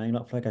you're saying,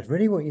 like Fleur goes,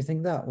 really, what you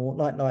think that? Or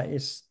like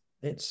it's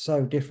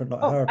so different,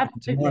 like Oh, her opinion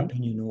to my absolutely.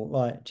 opinion, or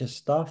like just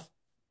stuff.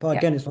 But Yeah.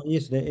 again, it's like you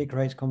said, it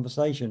creates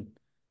conversation.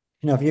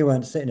 If you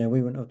weren't sitting there,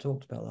 we wouldn't have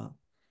talked about that.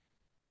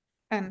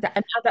 And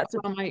And that's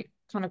one of my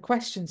kind of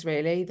questions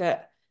really,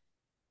 that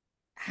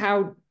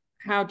how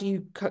do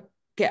you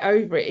get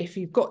over it if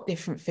you've got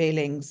different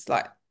feelings?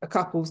 Like a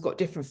couple's got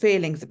different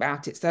feelings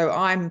about it. So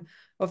I'm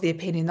of the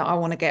opinion that I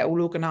want to get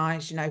all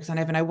organised, because I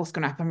never know what's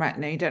going to happen right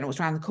now. You don't know what's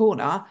around the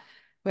corner.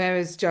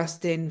 Whereas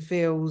Justin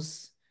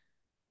feels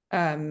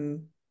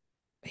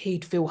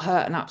he'd feel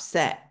hurt and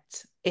upset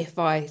if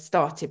I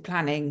started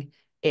planning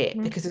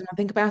it because there's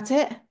nothing about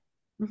it.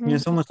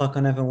 It's almost like I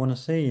never want to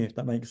see you, if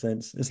that makes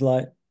sense. It's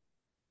like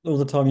all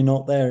the time you're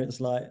not there,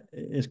 it's like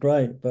it's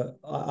great, but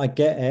I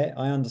get it,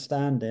 I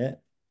understand it,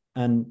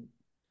 and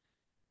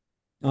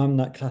I'm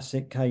that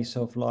classic case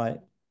of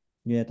like,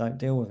 yeah, don't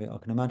deal with it. I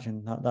can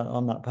imagine that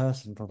I'm that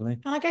person probably.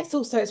 And I guess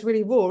also it's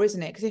really raw,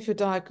 isn't it? Because if you're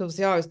diagnosed,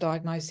 obviously I was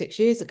diagnosed 6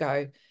 years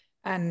ago,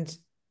 and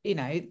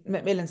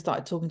Macmillan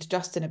started talking to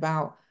Justin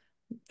about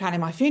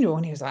planning my funeral,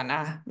 and he was like,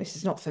 "Nah, this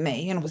is not for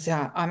me." And obviously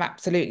I'm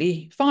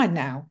absolutely fine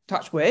now,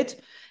 touch wood.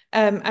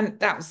 And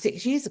that was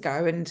 6 years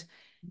ago, and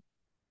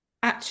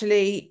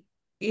actually,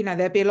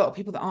 there'd be a lot of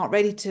people that aren't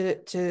ready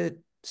to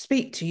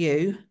speak to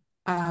you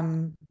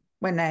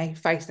when they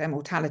face their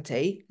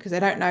mortality because they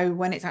don't know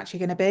when it's actually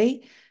going to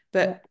be. Yeah.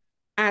 But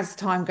as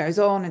time goes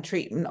on and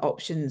treatment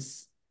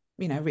options,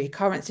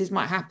 reoccurrences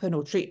might happen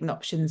or treatment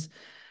options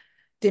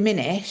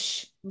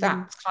diminish,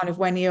 that's kind of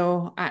when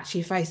you're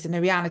actually facing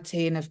the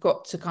reality and have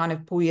got to kind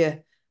of pull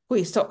your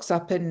socks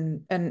up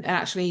and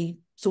actually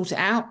sort it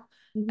out.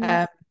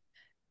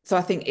 So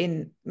I think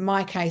in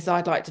my case,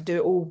 I'd like to do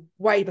it all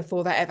way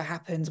before that ever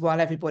happens while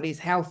everybody's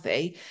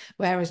healthy.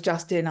 Whereas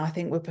Justin, I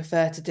think, would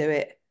prefer to do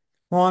it.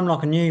 Well, I'm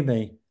like a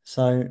newbie,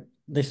 so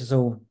this is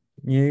all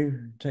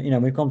new.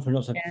 We've gone through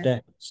lots of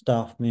death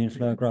stuff, me and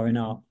Fleur growing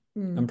up,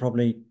 and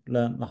probably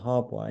learnt the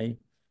hard way.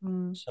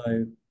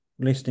 So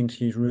listening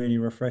to you is really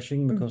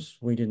refreshing because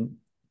we didn't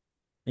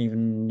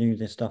even knew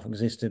this stuff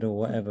existed or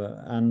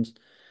whatever. And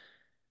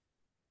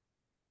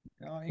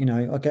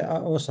I get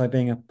also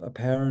being a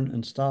parent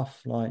and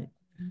stuff like,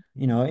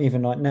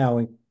 even like now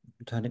we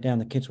turn it down,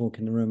 the kids walk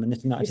in the room and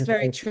this and that. It's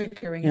very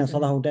triggering. It's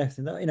like the whole death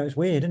thing. It's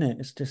weird, isn't it?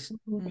 It's just.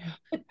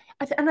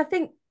 And I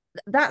think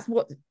that's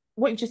what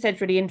you just said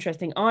is really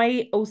interesting.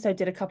 I also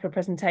did a couple of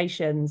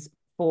presentations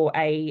for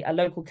a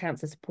local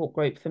cancer support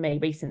group for me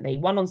recently,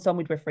 one on son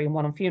midwifery and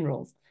one on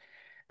funerals.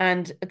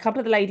 And a couple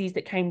of the ladies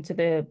that came to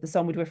the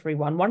son midwifery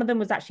one of them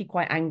was actually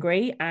quite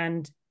angry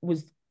and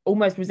was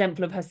almost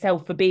resentful of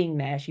herself for being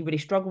there. She really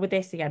struggled with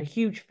this. She had a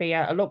huge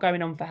fear, a lot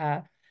going on for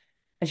her.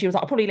 And she was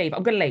like, I'll probably leave.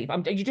 I'm going to leave.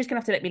 You're just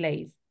going to have to let me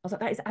leave. I was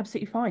like, that is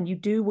absolutely fine. You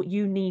do what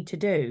you need to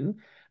do.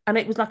 And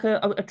it was like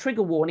a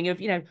trigger warning of,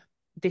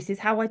 this is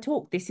how I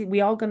talk.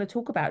 We are going to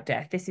talk about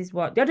death. This is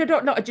what,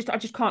 no, I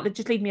just can't,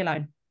 just leave me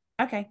alone.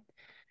 Okay.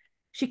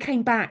 She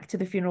came back to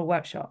the funeral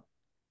workshop.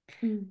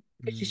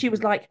 She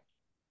was like,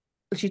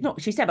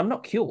 she said, I'm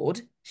not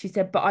cured. She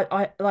said, but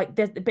I like,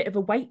 there's a bit of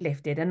a weight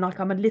lifted and like,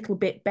 I'm a little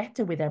bit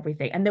better with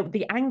everything. And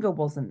the anger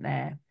wasn't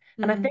there.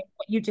 And I think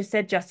what you just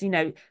said, just,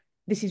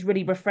 this is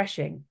really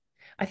refreshing.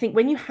 I think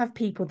when you have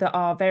people that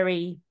are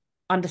very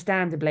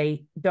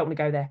understandably, don't want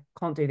to go there,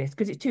 can't do this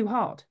because it's too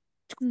hard.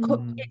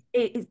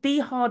 It's the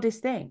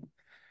hardest thing.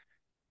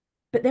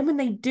 But then when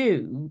they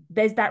do,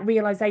 there's that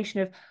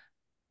realization of,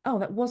 oh,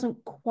 that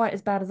wasn't quite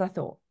as bad as I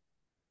thought.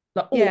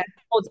 Like,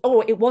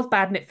 it was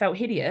bad and it felt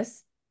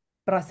hideous,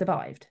 but I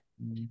survived.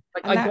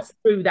 Like I got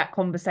through that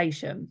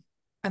conversation.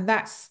 And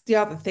that's the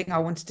other thing I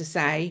wanted to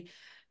say,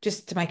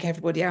 just to make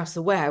everybody else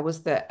aware,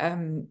 was that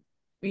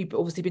we've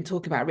obviously been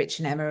talking about Rich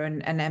and Emma,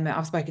 and Emma,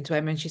 I've spoken to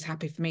Emma and she's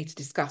happy for me to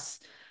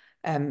discuss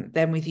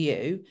them with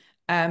you.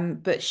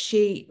 But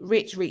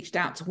Rich reached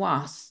out to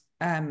us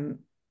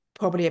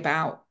probably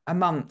about a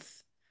month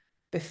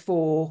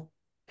before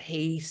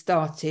he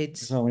started.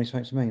 Oh, when he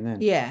spoke to me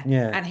then. Yeah.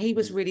 Yeah. And he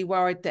was really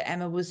worried that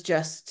Emma was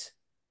just.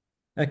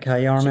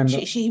 Okay, I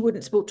remember. She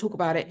wouldn't talk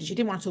about it. She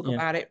didn't want to talk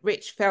about it.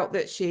 Rich felt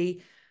that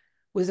she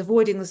was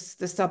avoiding the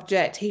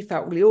subject. He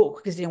felt really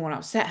awkward because he didn't want to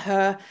upset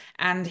her.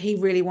 And he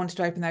really wanted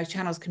to open those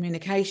channels of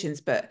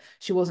communications, but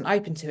she wasn't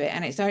open to it.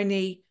 And it's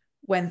only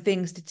when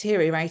things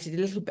deteriorated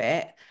a little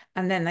bit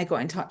and then we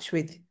got in touch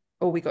with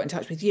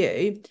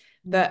you,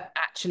 that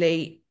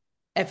actually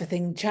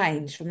everything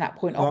changed from that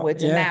point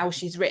onwards. And now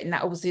she's written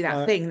that, obviously,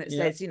 that thing that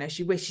says,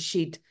 she wishes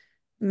she'd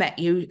met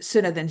you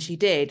sooner than she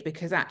did,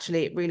 because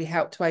actually it really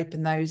helped to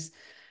open those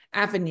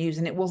avenues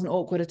and it wasn't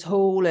awkward at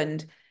all.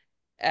 And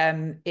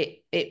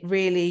it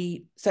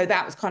really, so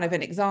that was kind of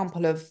an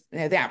example of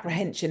the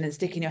apprehension and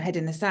sticking your head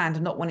in the sand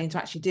and not wanting to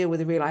actually deal with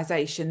the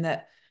realization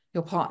that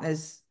your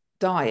partner's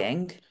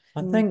dying.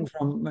 I think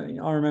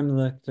I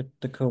remember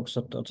the call, because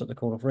I took the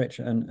call of Rich,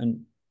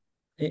 and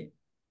it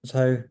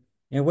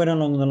went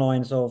along the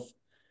lines of,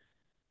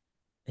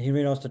 he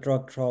realized the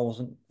drug trial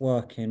wasn't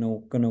working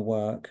or gonna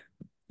work,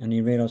 and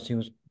he realized he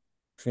was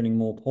feeling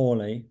more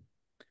poorly,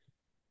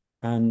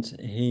 and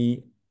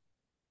he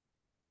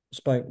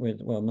spoke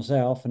with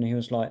myself, and he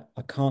was like,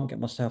 I can't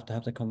get myself to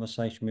have the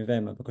conversation with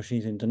Emma because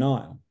she's in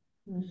denial.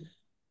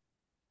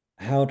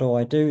 How do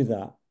I do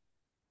that?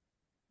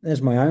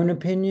 There's my own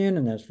opinion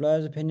and there's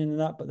Fleur's opinion and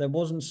that, but there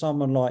wasn't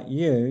someone like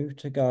you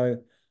to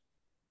go,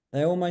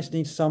 they almost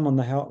need someone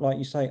to help, like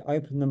you say,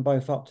 open them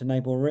both up to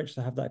enable Rich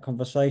to have that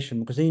conversation,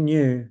 because he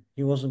knew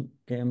he wasn't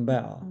getting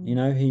better.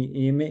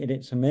 He admitted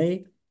it to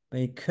me,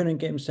 but he couldn't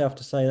get himself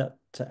to say that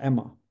to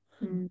Emma.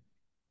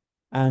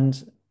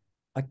 And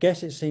I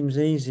guess it seems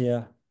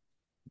easier.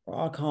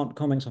 I can't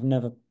comment, I've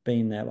never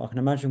been there, but I can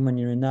imagine when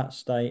you're in that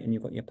state and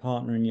you've got your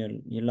partner and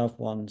your loved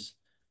ones,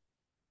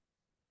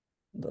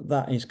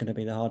 that is going to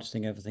be the hardest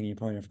thing, everything you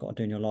probably have got to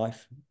do in your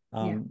life.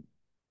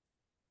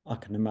 I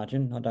can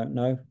imagine, I don't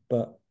know,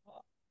 but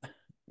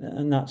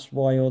and that's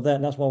why you're there.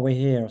 That's why we're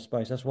here, I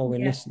suppose. That's why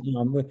we're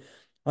listening.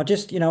 I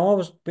just, I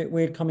was a bit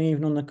weird coming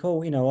even on the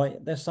call.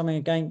 There's something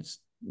against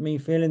me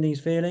feeling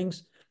these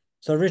feelings.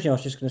 So originally I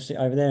was just going to sit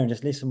over there and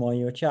just listen while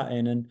you were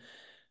chatting, and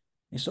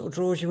it sort of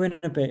draws you in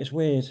a bit. It's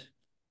weird.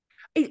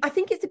 I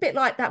think it's a bit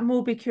like that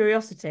morbid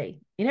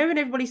curiosity. When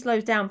everybody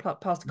slows down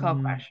past a car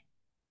crash.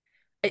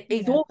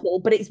 It's awful,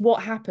 but it's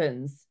what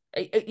happens.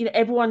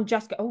 Everyone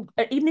just go,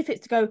 oh, even if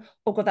it's to go,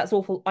 oh God, that's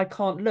awful, I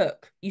can't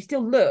look. You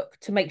still look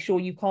to make sure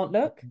you can't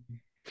look.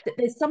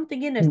 There's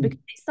something in us because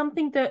it's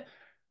something that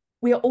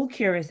we are all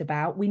curious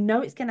about. We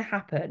know it's going to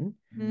happen,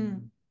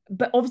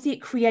 but obviously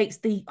it creates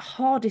the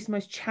hardest,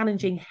 most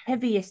challenging,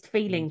 heaviest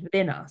feelings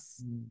within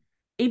us.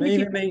 Even But if you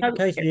even me, know,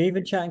 Katie,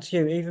 even chatting to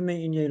you, even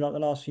meeting you like the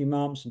last few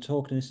months and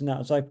talking this and that,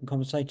 was open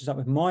conversations up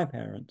with my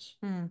parents.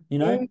 You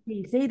know?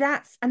 see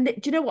that's and do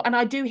you know what? And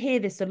I do hear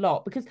this a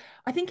lot because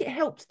I think it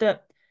helps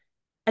that,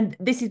 and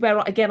this is where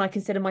again I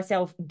consider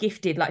myself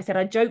gifted. Like I said,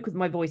 I joke with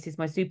my voice is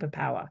my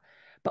superpower,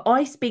 but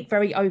I speak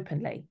very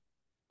openly.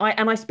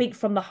 I speak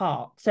from the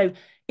heart. So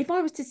if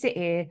I was to sit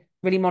here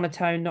really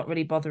monotone, not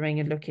really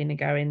bothering and looking and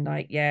going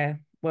like, yeah,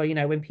 well,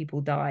 when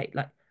people die,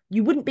 like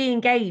you wouldn't be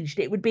engaged.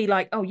 It would be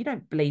like, oh, you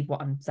don't believe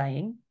what I'm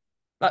saying.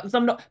 Like, 'cause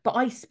I'm not, but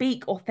I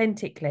speak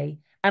authentically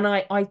and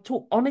I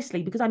talk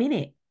honestly because I'm in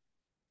it.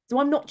 So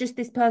I'm not just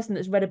this person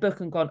that's read a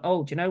book and gone,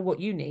 oh, do you know what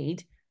you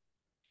need?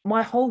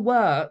 My whole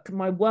work,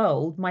 my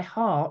world, my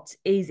heart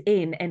is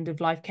in end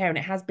of life care, and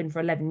it has been for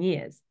 11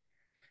 years.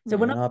 So Yeah,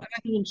 when I'm and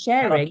I'm being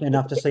sharing, lucky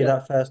enough to see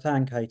that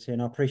firsthand, Katie,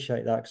 and I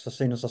appreciate that because as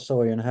soon as I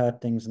saw you and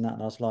heard things and that,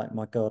 and I was like,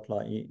 my God,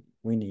 like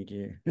we need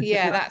you.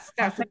 Yeah, oh,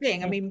 that's the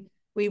thing. I mean,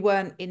 we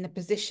weren't in the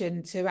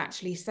position to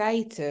actually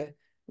say to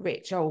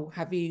Rich, "Oh,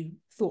 have you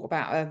thought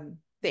about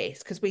this?"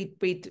 Because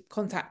we'd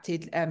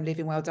contacted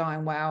Living Well,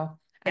 Dying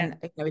Well, yeah,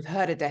 and we've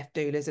heard of death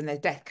doulas and there's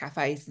death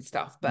cafes and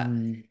stuff, but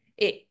Mm.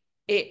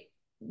 it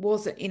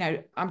wasn't.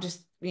 I'm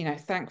just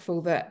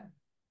thankful that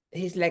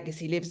his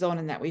legacy lives on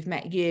and that we've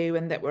met you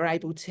and that we're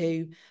able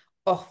to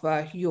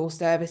offer your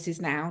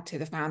services now to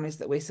the families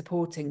that we're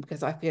supporting,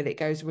 because I feel it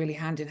goes really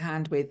hand in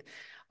hand with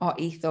our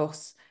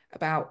ethos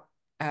about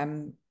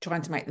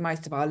trying to make the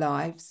most of our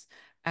lives,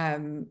 yeah,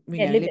 live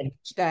living,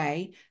 each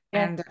day.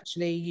 yeah. And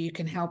actually you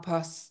can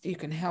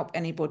help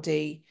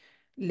anybody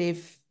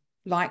live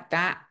like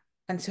that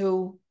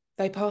until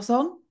they pass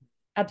on.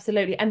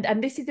 Absolutely.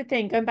 And this is the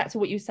thing, going back to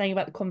what you were saying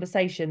about the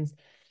conversations.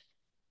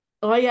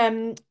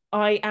 I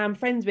am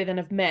friends with and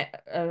have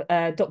met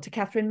Dr.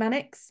 Catherine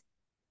Mannix.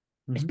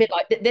 It's a Mhm. bit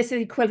like this is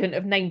the equivalent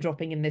of name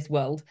dropping in this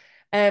world.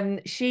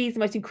 She's the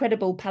most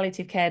incredible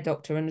palliative care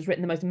doctor and has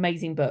written the most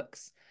amazing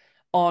books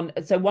on.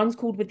 So one's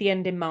called With the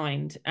End in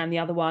Mind, and the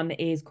other one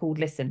is called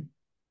Listen.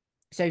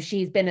 So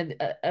she's been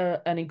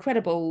an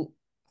incredible,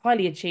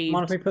 highly Mind if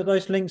achieved. we put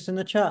those links in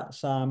the chat,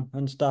 Sam,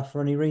 and stuff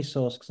for any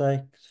resource?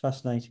 Because it's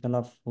fascinating. I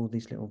love all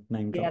these little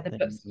name Yeah, drop the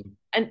books. things.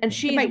 And I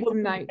she can is a make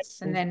woman some who's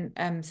notes and incredible.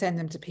 then send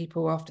them to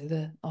people after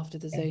the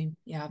Yeah. Zoom.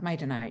 Yeah, I've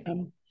made a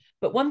note.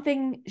 But one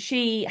thing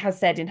she has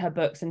said in her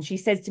books, and she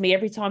says to me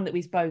every time that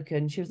we've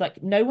spoken, she was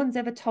like, no one's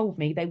ever told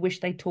me they wish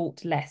they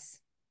talked less.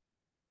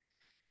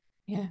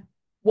 Yeah.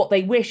 What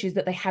they wish is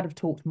that they had have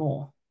talked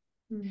more.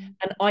 Mm.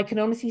 And I can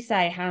honestly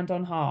say, hand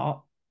on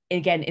heart,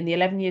 again, in the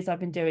 11 years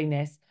I've been doing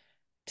this,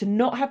 to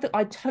not have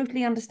I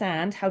totally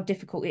understand how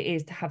difficult it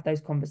is to have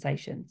those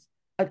conversations.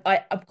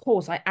 Of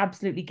course, I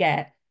absolutely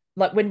get,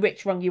 like when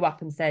Rich rung you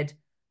up and said,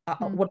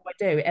 Mm. what do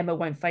I do? Emma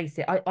won't face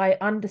it. I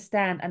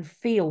understand and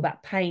feel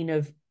that pain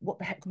of what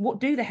the heck, what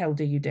the hell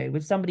do you do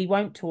if somebody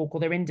won't talk or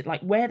they're in,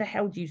 like, where the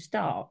hell do you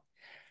start?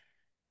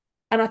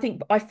 And I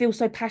think I feel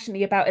so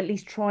passionately about at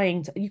least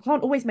trying to, you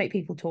can't always make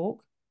people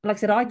talk. Like I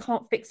said, I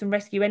can't fix and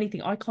rescue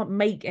anything. I can't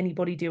make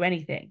anybody do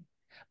anything,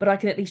 but I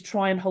can at least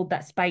try and hold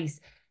that space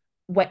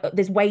where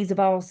there's ways of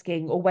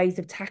asking or ways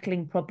of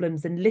tackling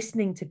problems and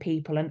listening to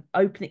people and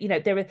opening,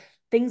 there are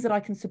things that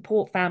I can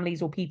support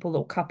families or people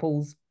or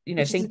couples, Which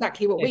is things.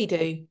 exactly what we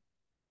do.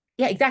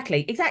 Yeah, exactly,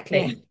 Yeah.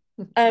 exactly.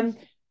 Um,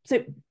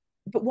 so,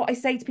 but what I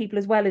say to people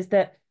as well is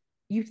that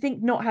you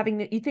think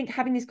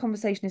having this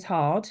conversation is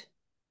hard,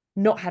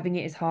 not having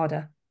it is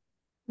harder.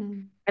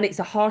 Mm. And it's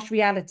a harsh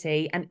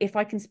reality. And if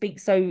I can speak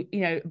so,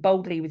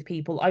 boldly with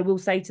people, I will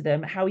say to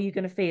them, how are you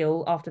going to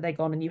feel after they're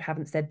gone and you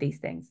haven't said these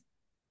things?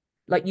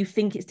 Like you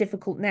think it's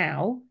difficult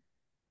now,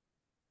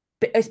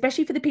 but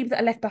especially for the people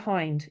that are left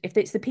behind. If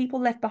it's the people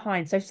left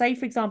behind. So say,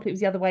 for example, it was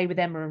the other way with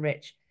Emma and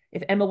Rich.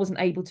 If Emma wasn't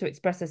able to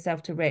express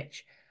herself to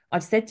Rich,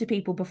 I've said to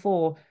people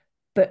before,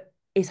 but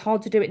it's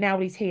hard to do it now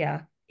when he's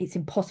here. It's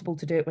impossible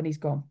to do it when he's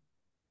gone.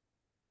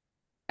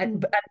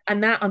 Mm.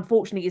 And that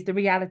unfortunately is the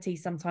reality.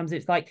 Sometimes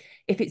it's like,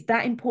 if it's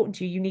that important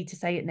to you, you need to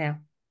say it now.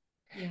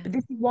 Yeah. But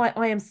this is why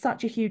I am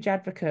such a huge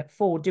advocate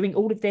for doing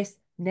all of this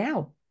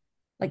now.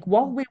 Like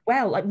while we're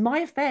well, like my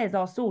affairs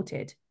are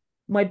sorted.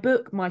 My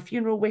book, my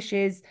funeral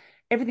wishes,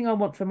 everything I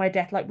want for my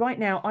death. Like right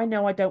now, I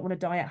know I don't want to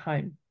die at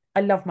home.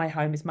 I love my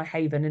home, it's my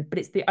haven, but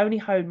it's the only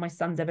home my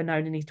son's ever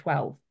known and he's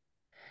 12.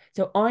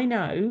 So I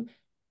know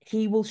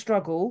he will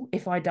struggle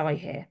if I die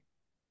here.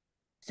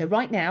 So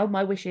right now,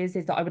 my wish is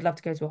that I would love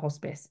to go to a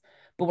hospice.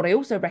 But what I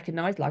also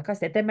recognize, like I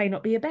said, there may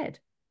not be a bed.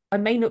 I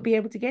may not be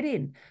able to get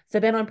in. So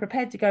then I'm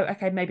prepared to go,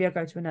 okay, maybe I'll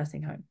go to a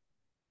nursing home.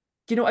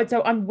 Do you know what?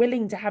 So I'm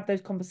willing to have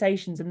those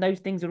conversations and those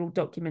things are all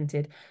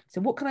documented.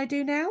 So what can I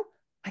do now?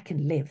 I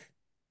can live.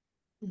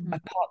 I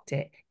Mhm. parked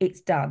it.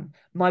 It's done.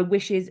 My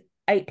wishes,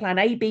 plan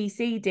A, B,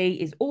 C, D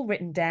is all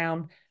written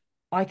down.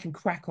 I can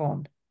crack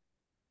on.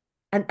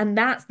 And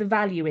that's the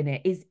value in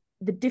it is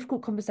the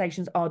difficult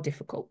conversations are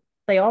difficult.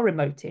 They are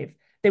emotive.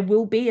 There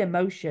will be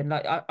emotion.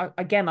 Like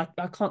I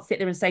can't sit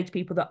there and say to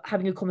people that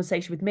having a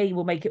conversation with me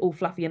will make it all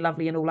fluffy and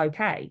lovely and all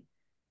okay.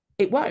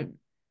 It won't.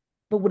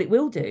 But what it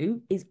will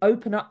do is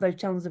open up those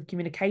channels of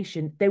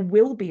communication. There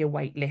will be a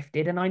weight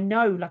lifted. And I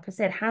know, like I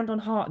said, hand on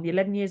heart, in the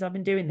 11 years I've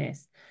been doing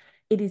this,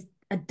 it is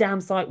a damn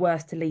sight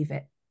worse to leave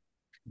it.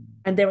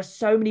 And there are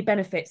so many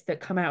benefits that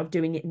come out of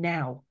doing it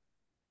now.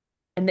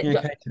 And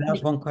Yeah, Katie,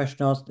 that's one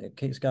question that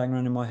keeps going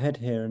around in my head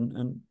here,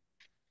 and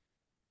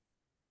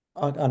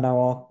I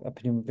know our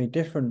opinion would be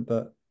different,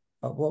 but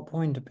at what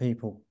point do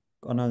people,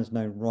 I know there's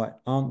no right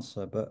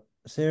answer, but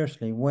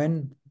seriously,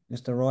 when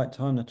is the right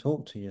time to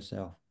talk to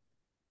yourself?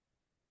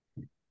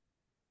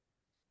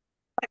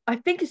 I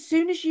think as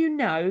soon as you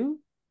know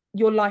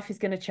your life is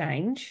going to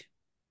change,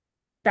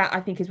 that I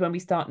think is when we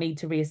start need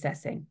to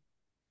reassessing,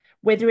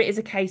 whether it is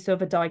a case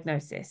of a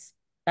diagnosis.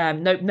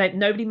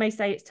 Nobody may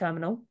say it's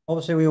terminal.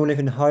 Obviously, we all live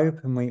in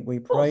hope, and we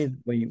Of course. pray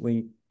that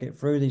we get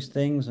through these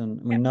things, and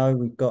we Yeah. know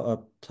we've got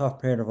a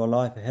tough period of our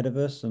life ahead of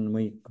us, and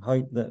we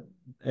hope that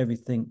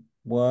everything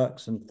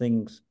works and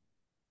things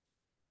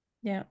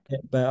Yeah.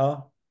 get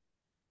better.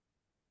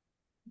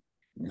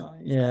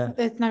 Yeah.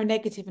 There's no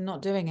negative in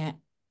not doing it.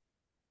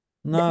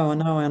 No, I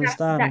know, I That's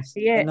understand.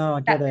 exactly it. No, I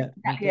get That's it.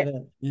 I exactly get it.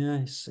 it. Yeah,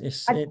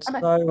 it's And, it's and I,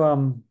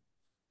 so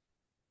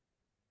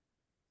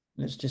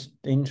it's just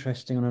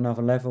interesting on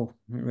another level.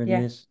 It really yeah.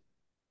 is.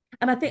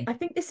 And I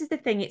think this is the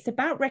thing. It's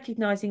about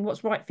recognizing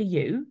what's right for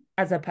you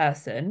as a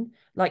person,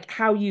 like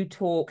how you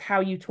talk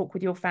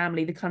with your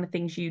family, the kind of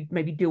things you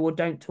maybe do or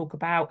don't talk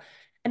about.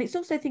 And it's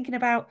also thinking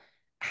about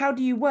how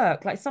do you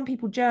work? Like some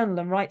people journal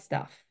and write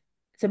stuff.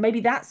 So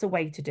maybe that's a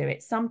way to do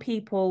it. Some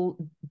people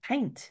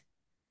paint.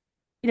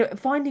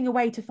 Finding a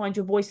way to find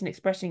your voice and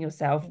expressing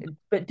yourself,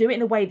 but do it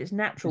in a way that's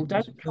natural.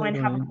 Don't It's try good,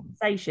 and I have a mean.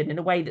 conversation in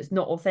a way that's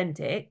not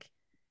authentic,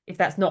 if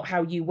that's not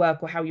how you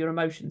work or how your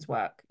emotions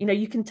work.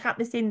 You can tap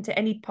this into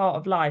any part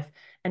of life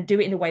and do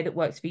it in a way that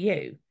works for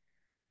you.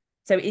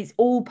 So it's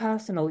all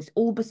personal, it's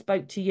all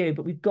bespoke to you,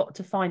 but we've got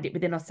to find it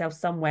within ourselves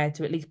somewhere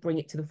to at least bring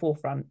it to the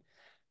forefront.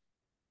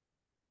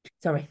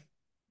 Sorry.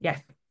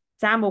 Yes.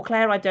 Sam or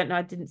Claire, I don't know.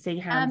 I didn't see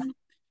hands.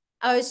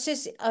 I was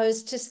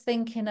just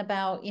thinking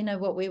about,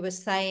 what we were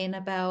saying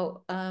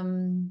about,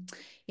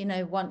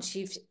 once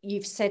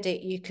you've said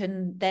it, you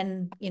can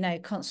then,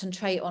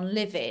 concentrate on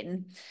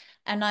living.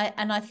 And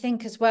I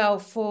think as well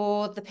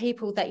for the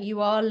people that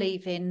you are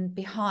leaving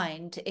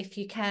behind, if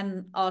you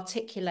can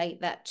articulate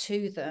that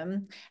to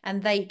them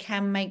and they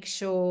can make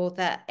sure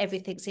that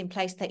everything's in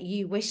place that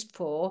you wished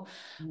for,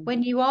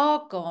 when you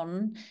are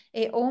gone,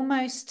 it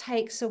almost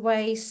takes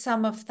away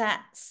some of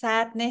that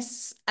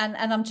sadness. And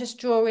I'm just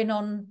drawing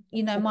on,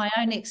 my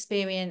own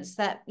experience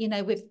that,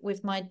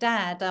 with my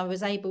dad, I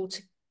was able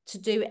to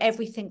do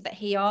everything that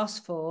he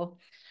asked for.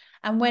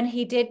 And when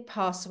he did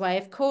pass away,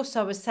 of course,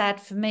 I was sad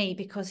for me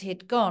because he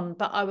had gone,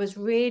 but I was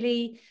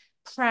really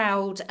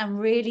proud and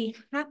really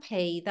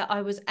happy that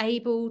I was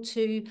able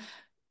to,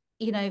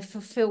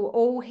 fulfill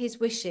all his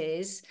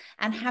wishes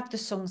and have the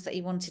songs that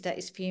he wanted at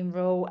his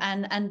funeral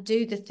and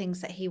do the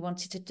things that he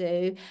wanted to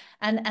do.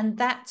 And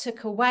that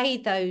took away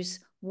those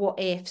what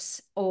ifs,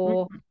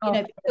 or,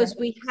 Oh, because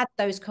we had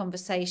those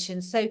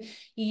conversations. So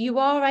you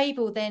are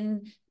able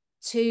then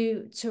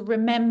to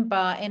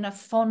remember in a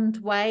fond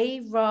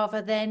way,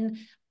 rather than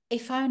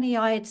if only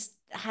I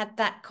had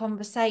that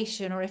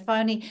conversation, or if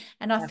only.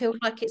 And I yeah. feel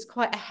like it's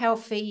quite a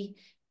healthy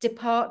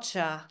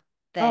departure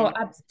Oh,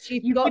 then.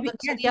 You've you got give them it,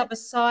 to yeah. the other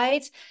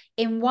side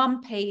in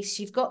one piece.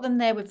 You've got them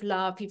there with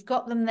love. You've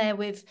got them there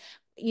with,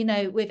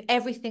 with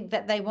everything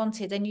that they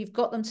wanted, and you've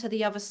got them to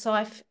the other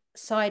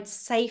side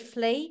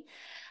safely.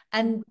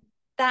 And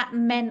that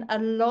meant a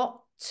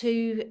lot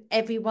to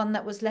everyone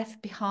that was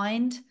left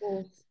behind. Of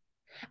course.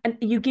 And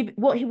you give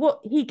what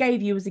he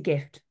gave you as a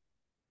gift.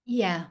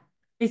 Yeah.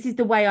 This is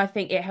the way I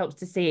think it helps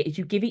to see it, is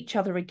you give each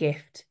other a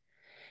gift.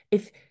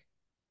 If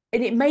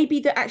And it may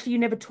be that actually you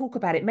never talk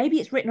about it. Maybe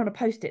it's written on a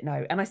post-it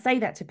note. And I say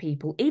that to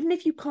people, even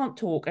if you can't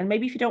talk, and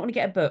maybe if you don't want to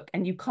get a book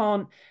and you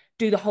can't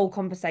do the whole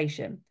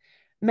conversation,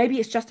 maybe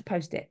it's just a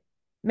post-it.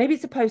 Maybe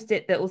it's a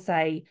post-it that will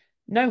say,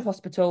 no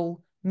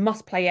hospital,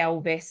 must play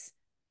Elvis,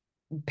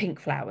 pink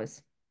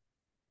flowers.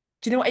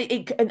 Do you know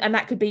what? And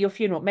that could be your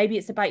funeral. Maybe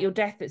it's about your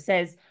death that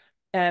says,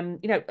 no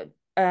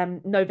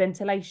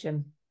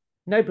ventilation,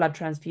 no blood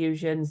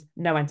transfusions,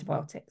 no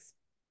antibiotics.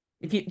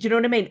 Do you know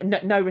what I mean?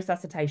 No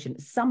resuscitation,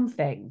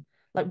 something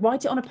like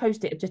write it on a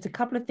post-it of just a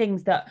couple of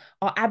things that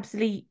are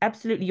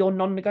absolutely your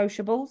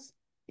non-negotiables,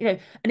 and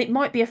it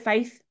might be a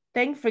faith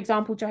thing. For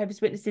example,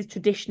 Jehovah's Witnesses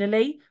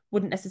traditionally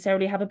wouldn't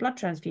necessarily have a blood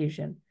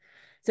transfusion.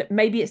 So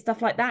maybe it's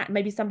stuff like that.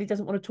 Maybe somebody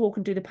doesn't want to talk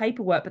and do the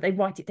paperwork, but they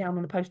write it down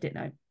on a post-it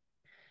note.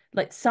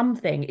 Like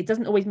something. It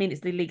doesn't always mean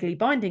it's legally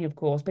binding, of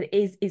course, but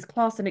it is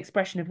class and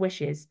expression of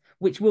wishes,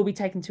 which will be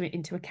taken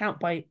into account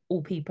by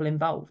all people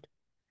involved.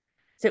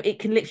 So it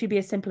can literally be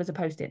as simple as a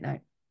post-it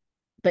note,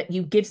 but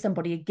you give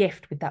somebody a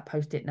gift with that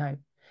post-it note.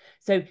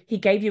 So he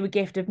gave you a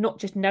gift of not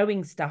just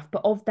knowing stuff,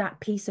 but of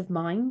that peace of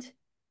mind.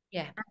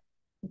 Yeah.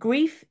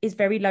 Grief is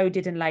very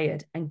loaded and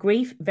layered, and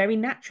grief very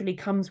naturally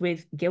comes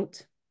with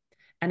guilt,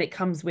 and it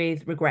comes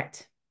with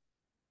regret.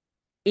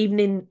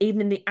 Even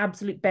in the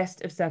absolute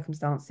best of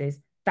circumstances,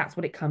 that's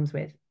what it comes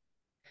with.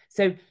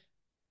 So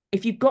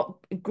if you've got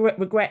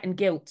regret and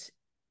guilt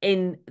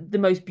in the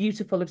most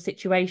beautiful of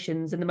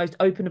situations and the most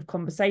open of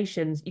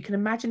conversations, you can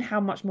imagine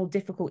how much more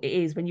difficult it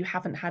is when you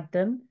haven't had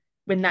them,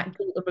 when that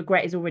guilt and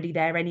regret is already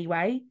there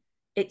anyway.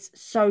 It's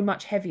so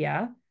much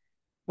heavier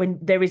when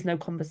there is no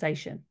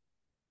conversation.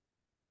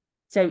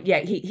 So yeah,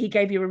 he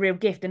gave you a real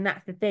gift, and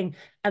that's the thing.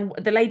 And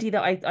the lady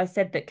that I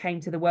said that came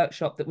to the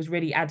workshop that was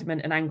really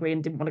adamant and angry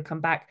and didn't want to come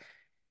back,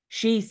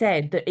 she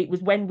said that it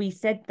was when we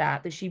said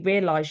that she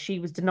realized she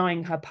was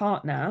denying her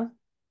partner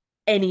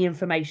any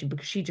information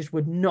because she just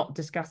would not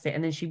discuss it.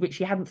 And then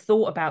she hadn't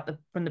thought about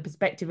from the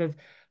perspective of,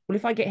 well,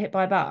 if I get hit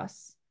by a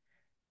bus,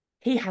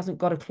 he hasn't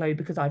got a clue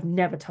because I've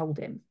never told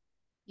him.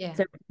 Yeah.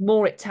 So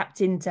more it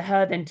tapped into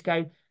her then to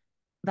go,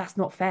 that's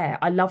not fair.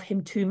 I love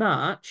him too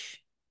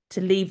much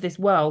to leave this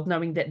world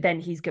knowing that then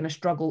he's going to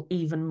struggle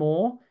even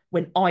more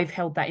when I've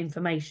held that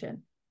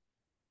information.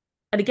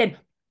 And again,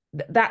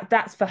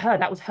 that's for her.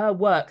 That was her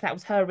work. That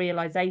was her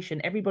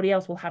realization. Everybody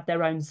else will have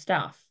their own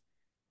stuff.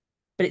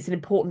 But it's an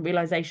important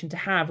realization to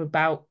have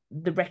about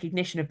the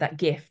recognition of that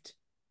gift.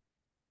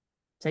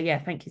 So yeah,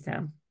 thank you,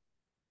 Sam.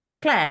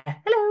 Claire,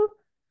 hello.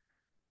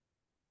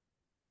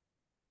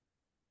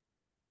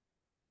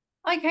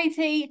 Hi,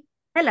 Katie.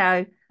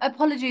 Hello.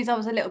 Apologies, I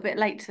was a little bit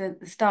late to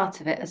the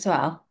start of it as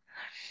well.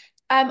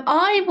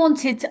 I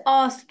wanted to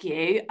ask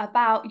you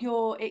about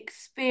your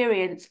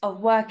experience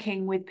of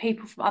working with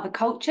people from other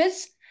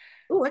cultures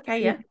Oh,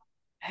 okay, yeah.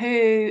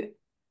 who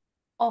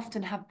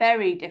often have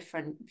very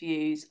different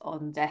views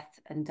on death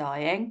and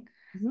dying.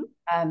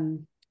 Mm-hmm.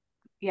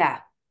 Yeah,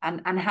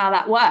 and how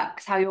that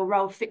works, how your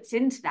role fits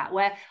into that.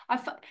 Where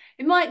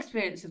in my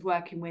experience of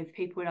working with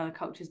people in other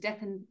cultures,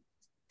 death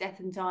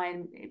and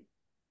dying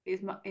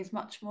is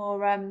much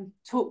more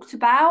talked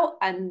about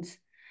and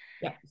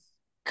Yeah.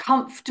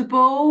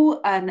 comfortable,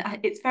 and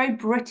it's very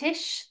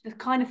British. The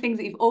kind of things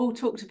that you've all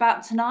talked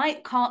about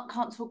tonight, can't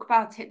talk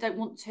about it, don't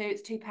want to,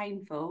 it's too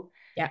painful.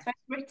 Yeah. It's very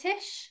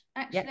British,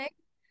 actually. Yeah.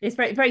 It's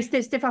very, very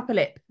stiff upper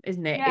lip,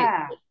 isn't it?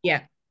 Yeah.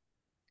 Yeah.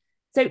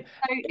 So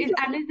Is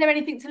there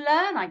anything to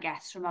learn, I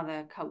guess, from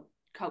other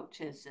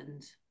cultures?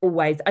 And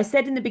always, I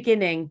said in the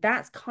beginning,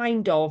 that's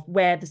kind of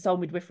where the soul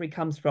midwifery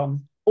comes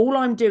from. All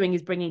I'm doing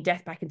is bringing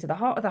death back into the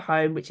heart of the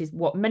home, which is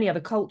what many other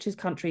cultures,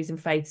 countries, and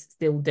faiths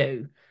still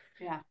do.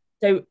 yeah.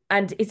 So,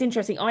 and it's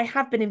interesting, I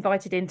have been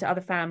invited into other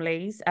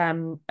families,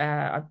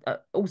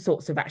 all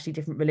sorts of actually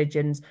different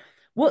religions.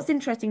 What's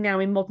interesting now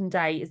in modern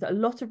day is that a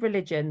lot of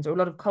religions or a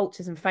lot of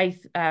cultures and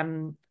faiths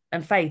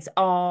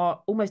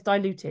are almost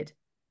diluted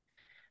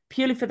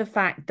purely for the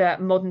fact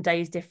that modern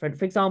day is different.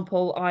 For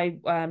example, I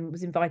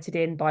was invited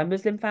in by a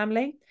Muslim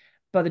family,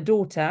 by the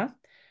daughter,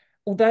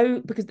 although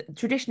because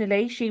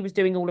traditionally she was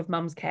doing all of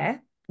mum's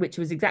care, which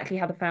was exactly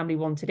how the family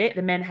wanted it.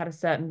 The men had a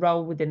certain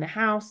role within the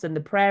house and the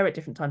prayer at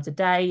different times of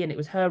day, and it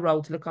was her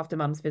role to look after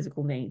mum's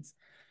physical needs.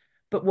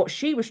 But what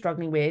she was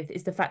struggling with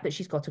is the fact that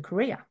she's got a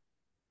career.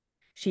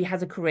 She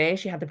has a career,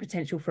 she had the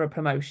potential for a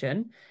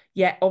promotion.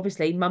 Yet,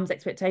 obviously, mum's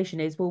expectation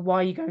is, well, why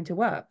are you going to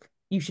work?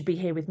 You should be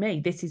here with me.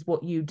 This is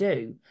what you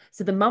do.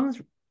 So the mum's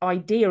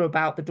idea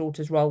about the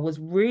daughter's role was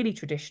really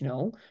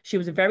traditional. She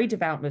was a very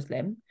devout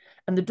Muslim.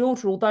 And the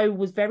daughter, although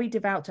was very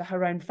devout to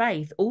her own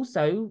faith,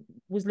 also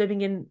was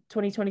living in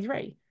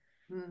 2023.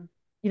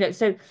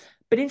 So,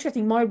 but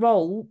interesting, my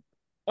role,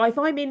 if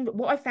I'm in,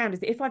 what I found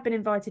is that if I've been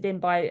invited in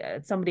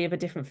by somebody of a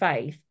different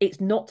faith, it's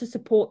not to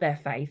support their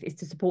faith, it's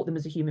to support them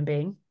as a human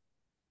being.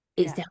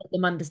 It's to help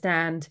them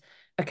understand,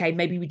 okay,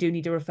 maybe we do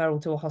need a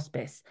referral to a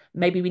hospice.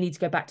 Maybe we need to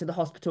go back to the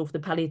hospital for the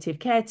palliative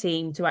care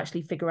team to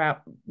actually figure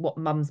out what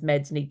mum's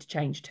meds need to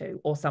change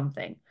to or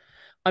something.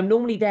 I'm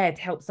normally there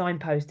to help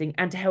signposting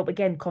and to help,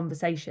 again,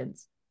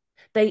 conversations.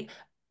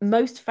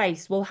 Most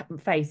faiths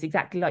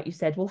exactly like you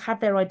said, will have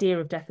their idea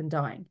of death and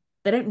dying.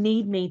 They don't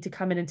need me to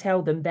come in and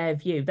tell them their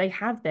view. They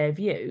have their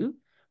view.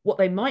 What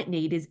they might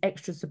need is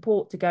extra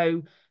support to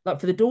go, like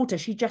for the daughter,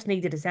 she just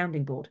needed a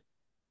sounding board.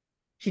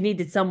 She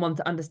needed someone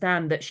to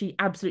understand that she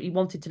absolutely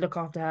wanted to look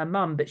after her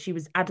mum, but she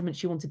was adamant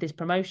she wanted this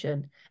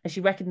promotion. And she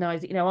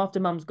recognized that, after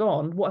mum's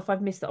gone, what if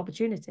I've missed the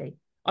opportunity?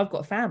 I've got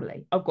a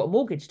family. I've got a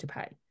mortgage to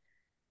pay.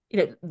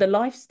 The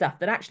life stuff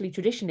that actually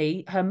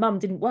traditionally her mum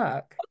didn't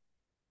work.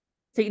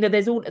 So,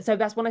 so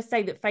that's when I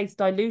say that faith's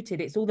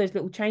diluted. It's all those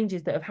little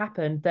changes that have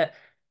happened that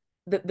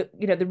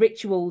the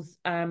rituals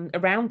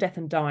around death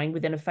and dying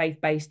within a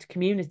faith-based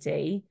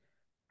community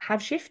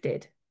have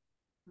shifted.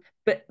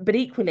 But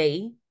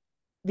equally,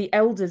 the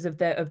elders of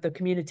the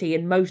community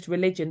in most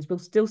religions will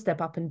still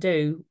step up and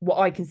do what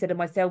I consider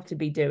myself to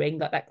be doing,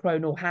 like that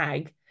crone or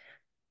hag.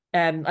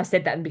 I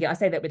said that in the beginning. I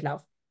say that with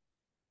love.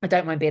 I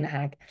don't mind being a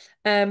hag.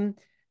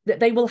 That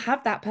they will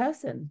have that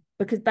person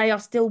because they are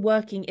still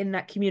working in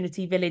that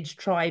community, village,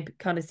 tribe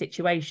kind of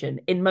situation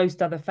in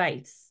most other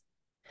faiths.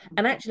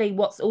 And actually,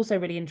 what's also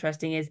really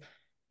interesting is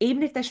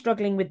even if they're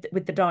struggling with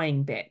the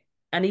dying bit,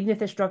 and even if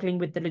they're struggling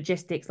with the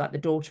logistics, like the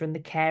daughter and the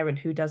care and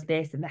who does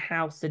this and the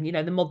house and,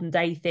 the modern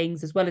day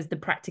things, as well as the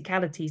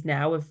practicalities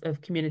now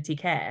of community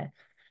care,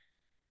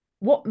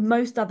 what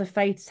most other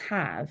faiths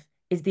have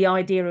is the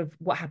idea of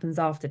what happens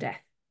after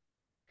death.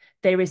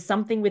 there is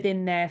something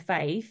within their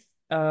faith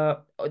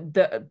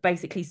that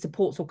basically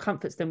supports or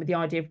comforts them with the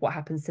idea of what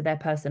happens to their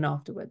person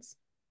afterwards.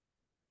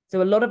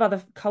 So a lot of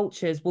other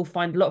cultures will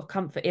find a lot of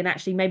comfort in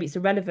actually maybe it's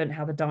irrelevant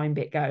how the dying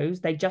bit goes.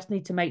 They just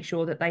need to make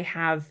sure that they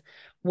have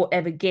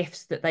whatever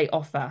gifts that they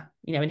offer.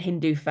 You know, in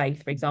Hindu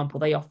faith, for example,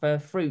 they offer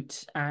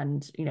fruit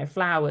and, you know,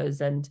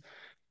 flowers and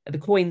the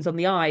coins on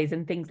the eyes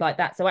and things like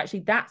that. So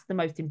actually that's the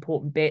most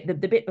important bit. The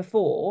bit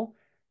before,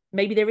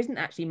 maybe there isn't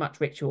actually much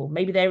ritual.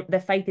 Maybe their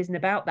faith isn't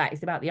about that.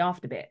 It's about the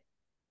after bit.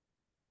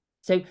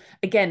 So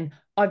again,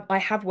 I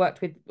have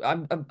worked with,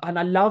 and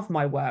I love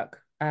my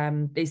work.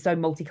 It's so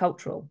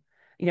multicultural,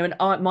 you know,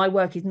 and my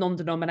work is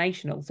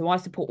non-denominational. So I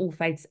support all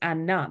faiths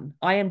and none.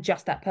 I am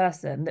just that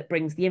person that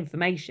brings the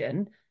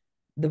information,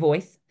 the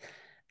voice,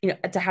 you know,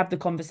 to have the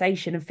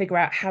conversation and figure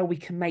out how we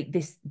can make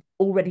this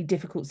already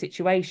difficult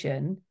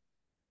situation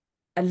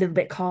a little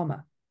bit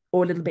calmer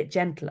or a little bit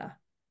gentler,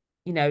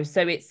 you know.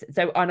 So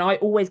and I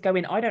always go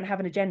in, I don't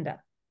have an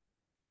agenda.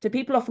 So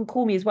people often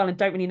call me as well and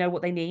don't really know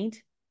what they need.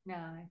 No.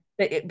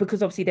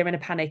 Because obviously they're in a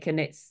panic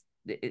and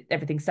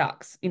everything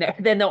sucks, you know.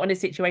 They're not in a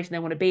situation they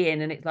want to be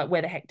in, and it's like,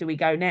 where the heck do we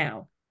go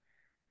now?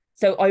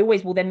 So I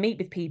always will then meet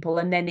with people,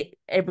 and then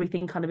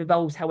everything kind of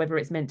evolves however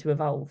it's meant to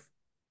evolve.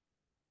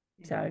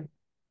 Yeah. So,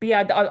 but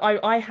yeah,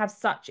 I have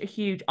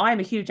I am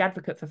a huge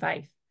advocate for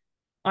faith.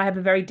 I have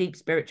a very deep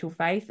spiritual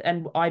faith,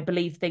 and I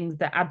believe things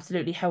that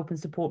absolutely help and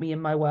support me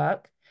in my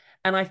work.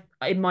 And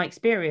in my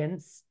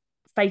experience,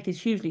 faith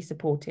is hugely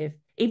supportive,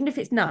 even if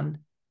it's none.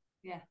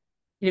 Yeah.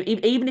 You know,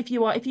 even if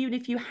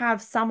you have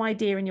some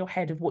idea in your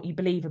head of what you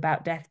believe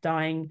about death,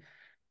 dying,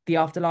 the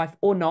afterlife,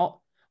 or not,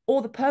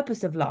 or the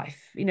purpose of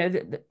life, you know,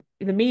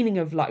 the meaning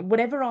of life,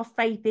 whatever our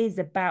faith is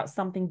about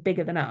something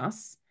bigger than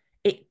us,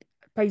 it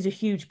plays a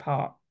huge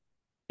part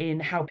in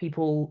how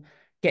people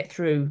get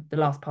through the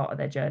last part of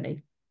their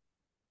journey.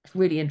 It's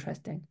really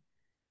interesting.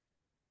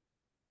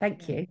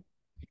 Thank you.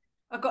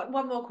 I've got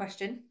one more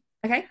question.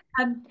 Okay.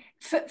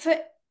 For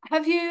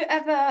have you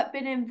ever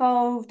been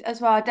involved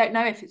as well? I don't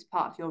know if it's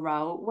part of your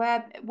role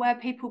where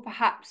people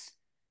perhaps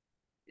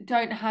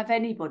don't have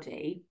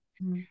anybody,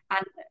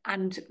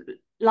 and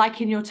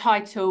like in your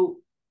title,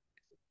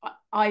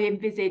 I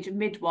envisage a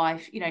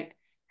midwife, you know,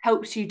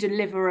 helps you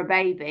deliver a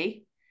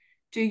baby.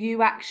 Do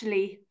you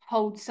actually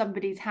hold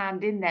somebody's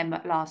hand in them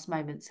at last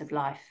moments of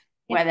life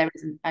where there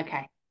isn't?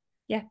 Okay.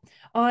 Yeah,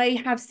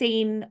 I have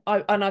seen,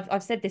 and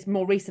I've said this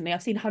more recently,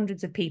 I've seen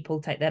hundreds of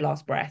people take their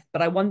last breath,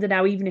 but I wonder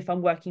now, even if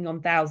I'm working on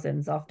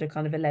thousands after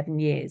kind of 11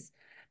 years,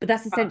 but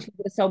that's essentially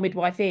what a soul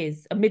midwife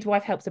is. A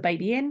midwife helps a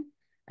baby in,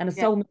 and a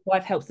soul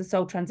midwife helps the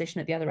soul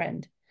transition at the other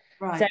end.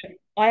 Right. So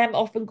I am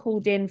often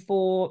called in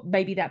for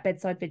maybe that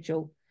bedside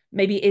vigil.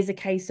 Maybe it is a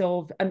case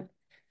of, and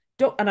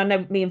I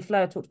know me and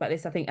Fleur talked about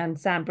this, I think, and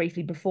Sam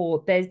briefly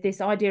before, there's this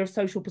idea of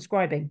social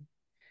prescribing.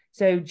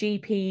 So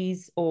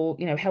GPs or,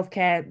 you know,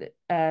 healthcare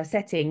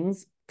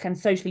settings can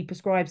socially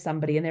prescribe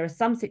somebody. And there are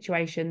some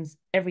situations,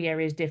 every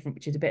area is different,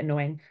 which is a bit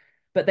annoying,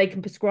 but they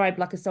can prescribe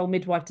like a soul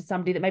midwife to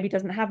somebody that maybe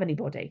doesn't have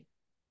anybody.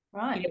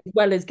 Right. You know, as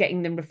well as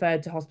getting them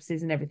referred to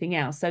hospices and everything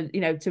else. So,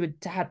 you know, to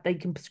have, they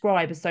can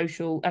prescribe a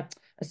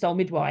soul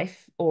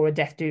midwife or a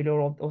death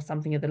doula or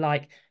something of the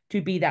like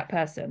to be that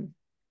person.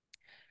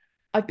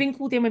 I've been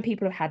called in when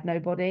people have had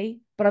nobody,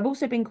 but I've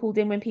also been called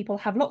in when people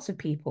have lots of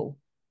people,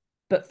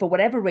 but for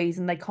whatever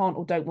reason, they can't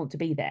or don't want to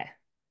be there.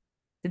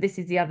 So this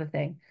is the other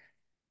thing.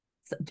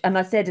 So, and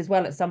I said as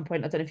well at some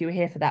point, I don't know if you were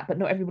here for that, but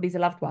not everybody's a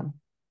loved one.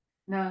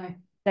 No.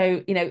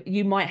 So, you know,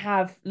 you might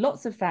have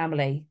lots of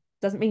family,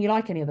 doesn't mean you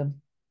like any of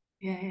them.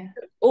 Yeah.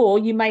 Or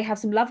you may have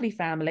some lovely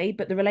family,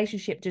 but the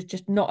relationship does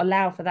just not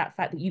allow for that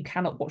fact that you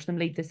cannot watch them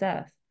leave this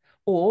earth.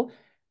 Or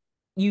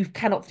you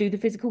cannot do the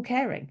physical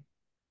caring.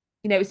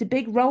 You know, it's a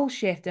big role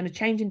shift and a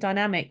change in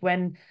dynamic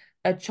when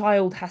a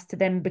child has to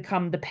then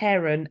become the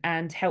parent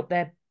and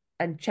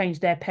change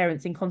their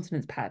parents'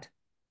 incontinence pad.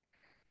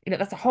 You know,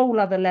 that's a whole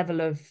other level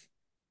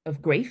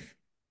of grief,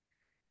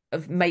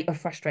 of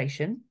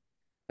frustration,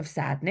 of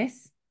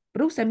sadness,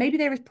 but also maybe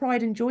there is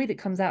pride and joy that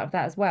comes out of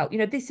that as well. You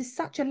know, this is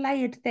such a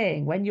layered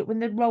thing when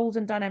the roles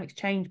and dynamics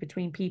change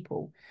between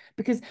people,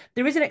 because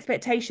there is an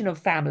expectation of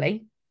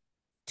family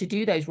to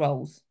do those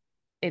roles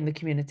in the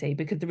community,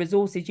 because the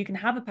resources, you can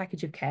have a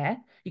package of care,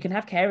 you can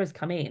have carers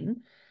come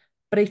in,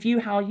 but if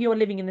you're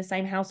living in the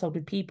same household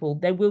with people,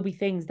 there will be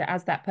things that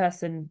as the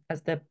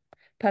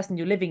person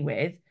you're living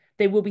with,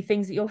 there will be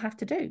things that you'll have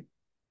to do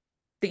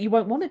that you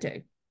won't want to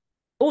do,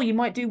 or you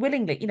might do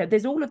willingly. You know,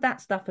 there's all of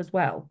that stuff as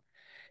well.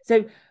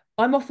 So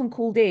I'm often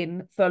called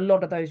in for a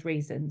lot of those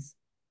reasons.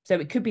 So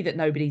it could be that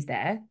nobody's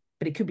there,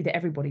 but it could be that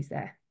everybody's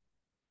there,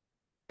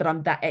 but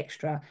I'm that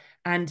extra.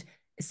 And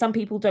some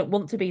people don't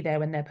want to be there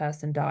when their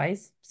person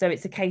dies. So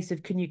it's a case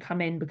of, can you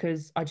come in,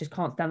 because I just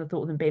can't stand the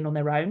thought of them being on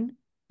their own,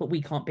 but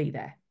we can't be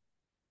there.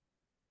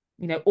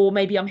 You know, or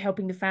maybe I'm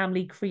helping the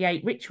family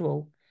create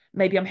ritual.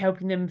 Maybe I'm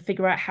helping them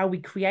figure out how we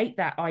create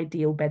that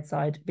ideal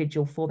bedside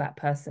vigil for that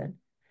person.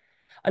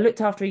 I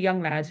looked after a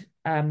young lad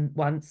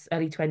once,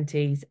 early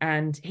 20s,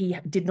 and he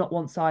did not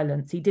want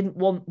silence. He didn't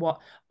want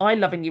what I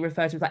lovingly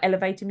refer to as like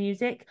elevator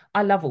music.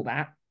 I love all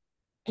that.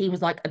 He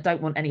was like, I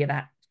don't want any of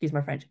that. Excuse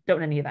my French. Don't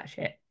want any of that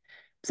shit.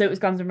 So it was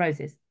Guns N'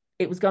 Roses.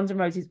 It was Guns N'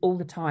 Roses all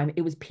the time.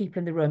 It was people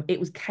in the room. It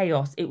was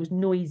chaos. It was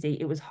noisy.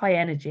 It was high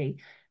energy.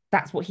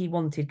 That's what he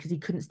wanted because he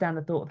couldn't stand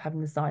the thought of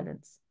having the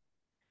silence.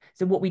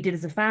 So what we did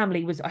as a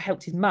family was I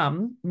helped his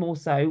mum more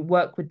so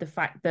work with the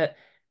fact that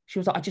she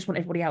was like, I just want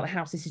everybody out of the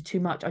house. This is too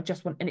much. I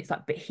just want, and it's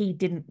like, but he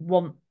didn't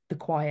want the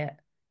quiet.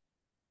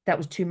 That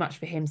was too much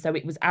for him. So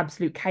it was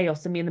absolute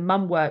chaos. And me and the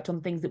mum worked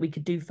on things that we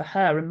could do for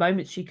her and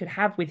moments she could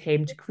have with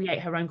him to create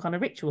her own kind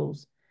of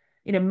rituals.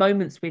 You know,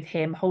 moments with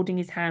him, holding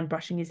his hand,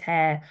 brushing his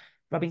hair,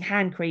 rubbing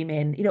hand cream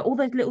in, you know, all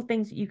those little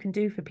things that you can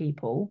do for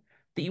people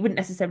that you wouldn't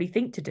necessarily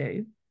think to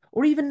do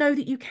or even know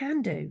that you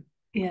can do.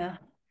 Yeah.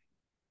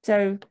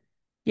 So,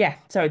 yeah.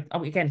 So,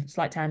 again,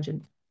 slight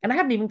tangent. And I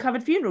haven't even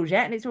covered funerals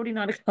yet, and it's already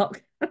 9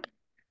 o'clock.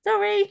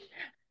 Sorry.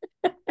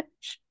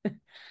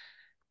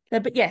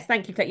 But yes,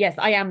 thank you. Yes,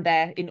 I am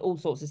there in all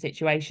sorts of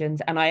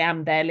situations, and I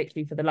am there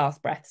literally for the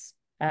last breaths.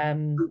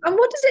 And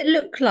what does it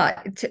look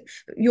like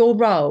your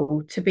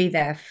role to be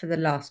there for the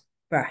last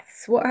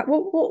breaths?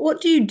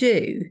 What do you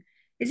do?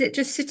 Is it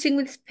just sitting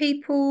with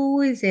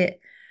people? Is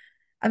it,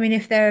 I mean,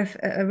 if they're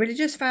a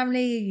religious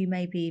family, you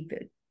may be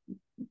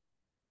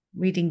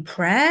reading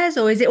prayers,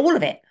 or is it all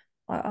of it?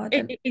 I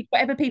don't. It's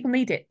whatever people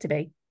need it to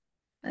be.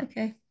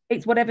 Okay.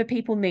 It's whatever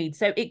people need.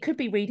 So it could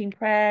be reading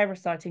prayer,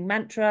 reciting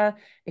mantra.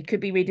 It could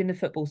be reading the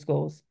football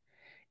scores.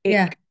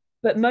 Yeah.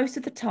 But most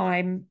of the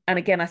time, and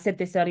again, I said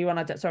this earlier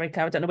on. Sorry,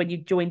 Claire, I don't know when you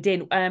joined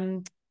in.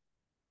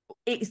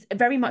 It's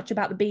very much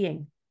about the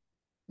being.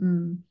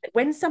 When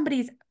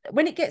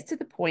it gets to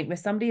the point where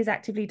somebody is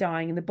actively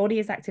dying and the body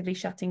is actively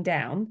shutting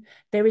down,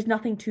 there is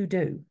nothing to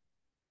do.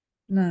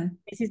 No.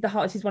 This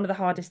is one of the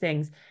hardest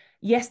things.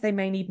 Yes, they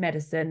may need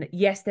medicine.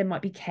 Yes, there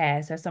might be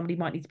care. So somebody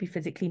might need to be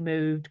physically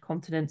moved,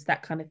 continence,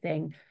 that kind of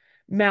thing.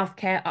 Mouth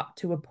care up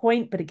to a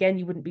point, but again,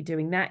 you wouldn't be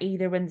doing that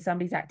either when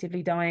somebody's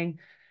actively dying.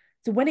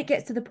 So when it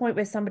gets to the point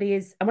where somebody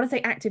is, I want to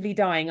say actively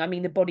dying, I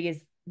mean the body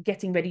is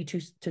getting ready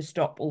to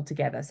stop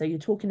altogether. So you're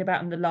talking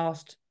about in the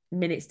last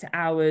minutes to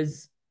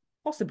hours,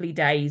 possibly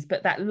days,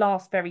 but that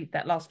last very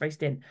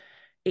stint,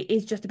 it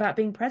is just about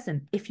being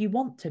present if you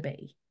want to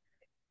be.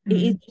 It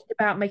is just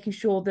about making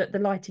sure that the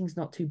lighting's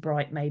not too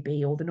bright,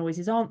 maybe, or the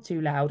noises aren't too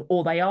loud,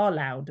 or they are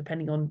loud,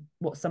 depending on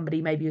what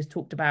somebody maybe has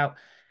talked about.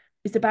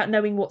 It's about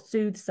knowing what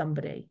soothes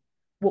somebody,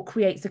 what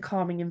creates a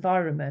calming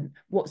environment,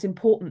 what's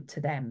important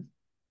to them.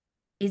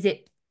 Is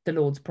it the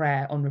Lord's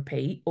Prayer on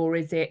repeat, or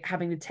is it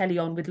having the telly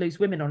on with Loose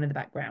Women on in the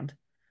background?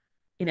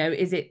 You know,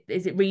 is it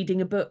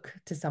reading a book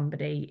to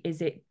somebody?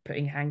 Is it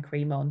putting hand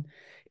cream on?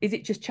 Is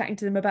it just chatting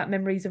to them about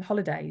memories of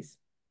holidays?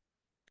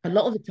 A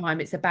lot of the time,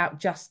 it's about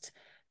just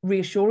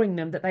reassuring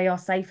them that they are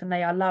safe and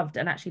they are loved,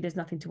 and actually there's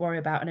nothing to worry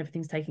about and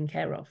everything's taken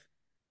care of.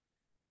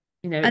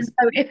 You know, And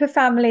so if a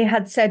family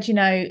had said,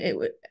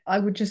 I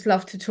would just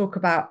love to talk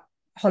about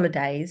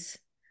holidays,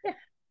 yeah,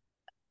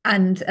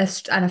 and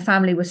a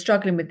family was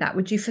struggling with that,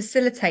 would you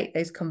facilitate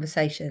those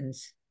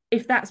conversations?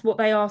 if that's what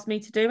they asked me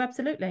to do,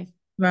 absolutely.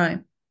 Right.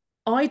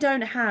 I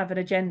don't have an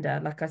agenda.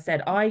 Like I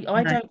said, I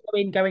No. don't go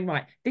in going,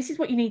 right, this is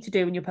what you need to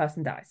do when your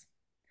person dies.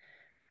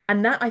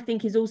 And that I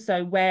think is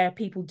also where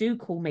people do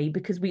call me,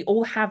 because we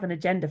all have an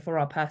agenda for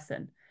our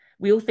person.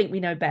 We all think we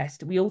know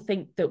best. We all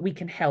think that we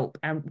can help,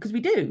 and because we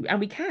do and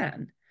we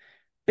can.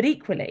 But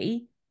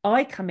equally,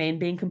 I come in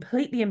being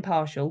completely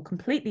impartial,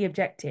 completely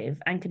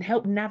objective, and can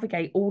help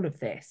navigate all of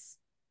this,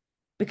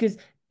 because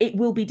it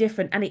will be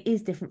different, and it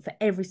is different for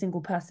every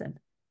single person.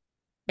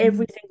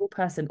 Every single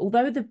person.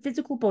 Although the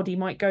physical body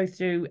might go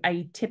through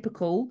a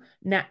typical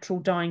natural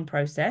dying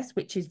process,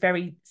 which is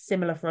very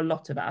similar for a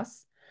lot of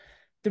us,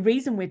 the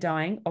reason we're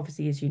dying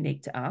obviously is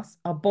unique to us.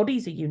 Our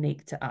bodies are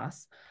unique to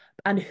us,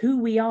 and who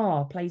we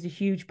are plays a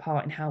huge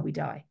part in how we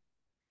die.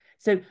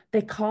 So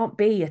there can't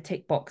be a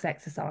tick box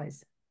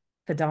exercise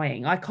for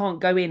dying. I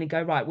can't go in and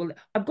go, right, well,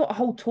 I've got a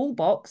whole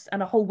toolbox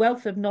and a whole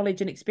wealth of knowledge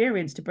and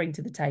experience to bring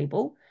to the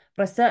table,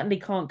 but I certainly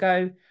can't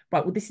go,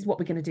 right, well, this is what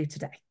we're going to do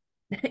today.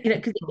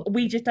 Because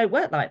we just don't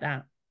work like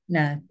that.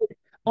 No.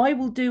 I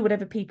will do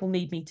whatever people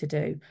need me to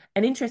do.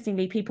 And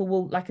interestingly, people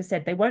will, like I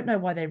said, they won't know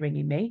why they're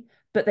ringing me,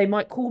 but they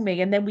might call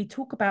me and then we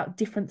talk about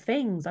different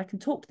things. I can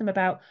talk to them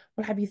about,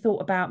 well, have you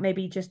thought about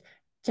maybe just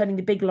turning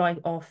the big light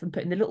off and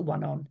putting the little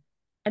one on?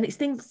 And it's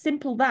things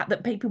simple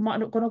that people might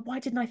not go, oh, why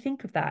didn't I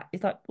think of that?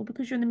 It's like, well,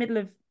 because you're in the middle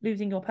of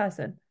losing your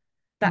person.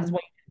 That's why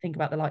you think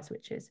about the light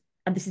switches.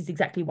 And this is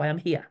exactly why I'm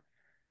here.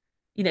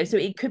 So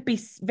it could be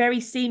very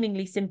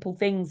seemingly simple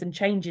things and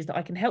changes that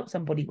I can help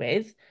somebody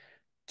with,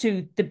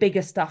 to the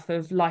bigger stuff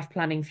of life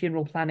planning,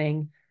 funeral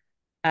planning,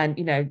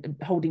 and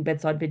holding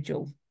bedside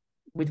vigil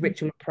with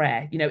ritual and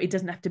prayer. It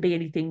doesn't have to be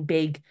anything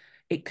big.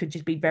 It could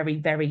just be very,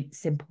 very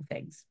simple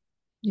things.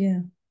 Yeah.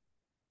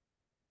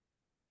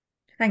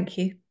 Thank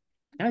you.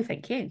 No,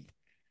 thank you.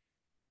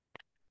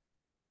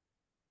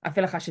 I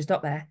feel like I should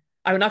stop there.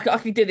 I mean, I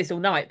could do this all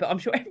night, but I'm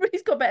sure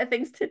everybody's got better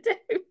things to do.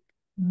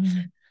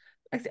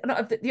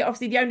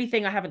 Obviously, the only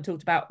thing I haven't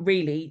talked about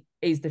really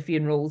is the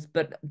funerals,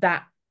 but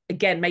that,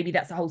 again, maybe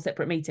that's a whole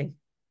separate meeting.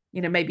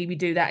 Maybe we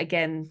do that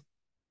again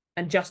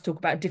and just talk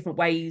about different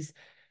ways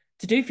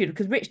to do funeral,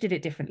 because Rich did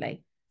it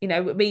differently. You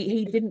know,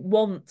 he didn't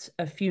want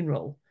a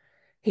funeral.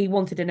 He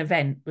wanted an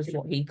event, was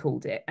what he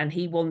called it. And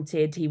he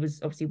was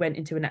obviously went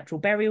into a natural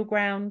burial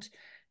ground.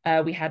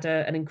 We had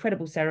an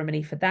incredible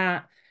ceremony for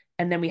that.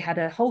 And then we had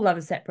a whole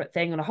other separate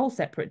thing on a whole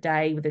separate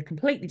day with a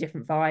completely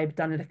different vibe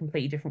done in a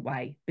completely different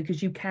way,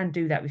 because you can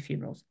do that with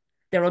funerals.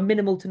 There are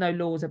minimal to no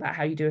laws about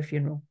how you do a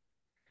funeral.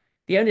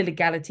 The only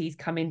legalities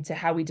come into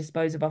how we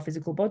dispose of our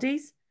physical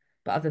bodies.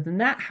 But other than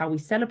that, how we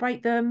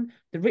celebrate them,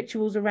 the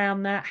rituals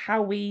around that,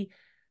 how we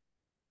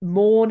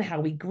mourn,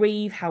 how we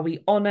grieve, how we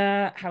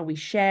honor, how we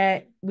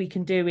share, we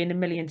can do in a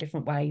million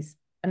different ways.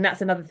 And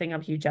that's another thing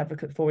I'm a huge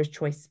advocate for, is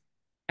choice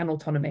and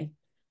autonomy.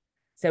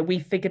 So we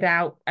figured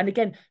out, and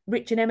again,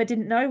 Rich and Emma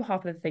didn't know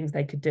half of the things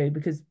they could do,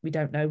 because we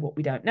don't know what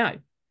we don't know.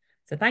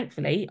 So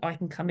thankfully, I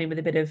can come in with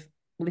a bit of,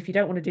 well, if you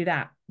don't want to do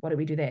that, why don't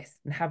we do this?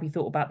 And have you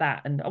thought about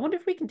that? And I wonder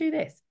if we can do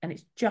this. And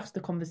it's just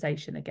a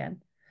conversation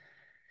again.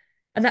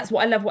 And that's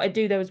what I love what I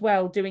do though as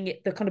well, doing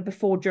it the kind of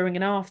before, during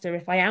and after.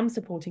 If I am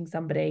supporting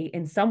somebody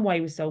in some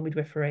way with soul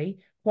midwifery,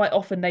 quite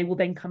often they will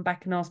then come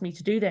back and ask me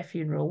to do their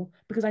funeral,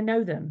 because I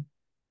know them.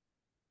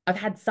 I've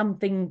had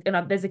something,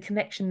 and there's a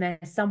connection there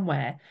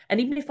somewhere.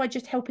 And even if I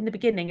just help in the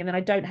beginning and then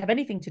I don't have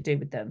anything to do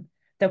with them,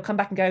 they'll come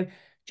back and go, do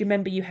you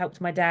remember you helped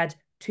my dad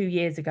 2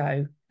 years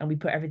ago and we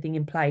put everything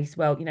in place?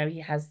 Well, you know, he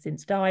has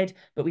since died,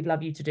 but we'd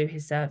love you to do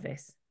his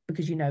service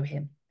because you know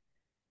him.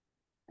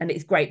 And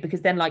it's great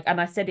because then, like,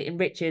 and I said it in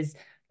Rich's,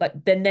 like,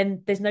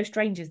 then there's no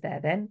strangers there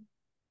then.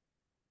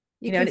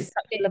 You know, and it's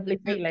such a lovely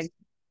feeling.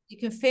 You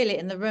can feel it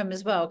in the room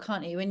as well,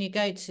 can't you? When you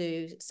go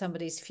to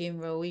somebody's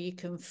funeral, you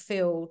can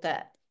feel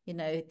that, you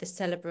know, the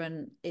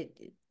celebrant,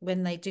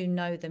 when they do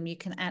know them, you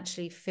can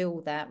actually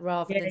feel that,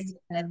 rather than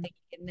they're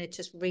thinking they're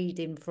just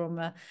reading from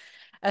a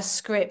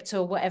script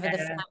or whatever the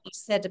family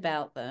said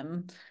about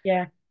them.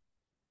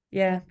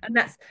 Yeah. And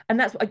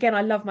that's again,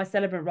 I love my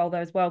celebrant role though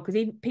as well, because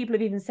people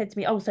have even said to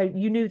me, oh, so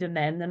you knew them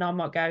then? And I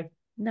might go,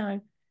 no,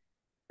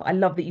 but I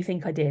love that you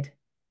think I did.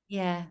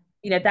 Yeah.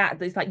 You know,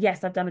 that it's like,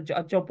 yes, I've done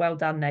a job well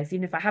done there. So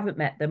even if I haven't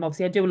met them,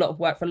 obviously I do a lot of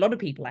work for a lot of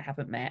people I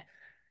haven't met,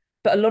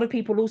 but a lot of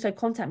people also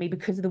contact me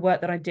because of the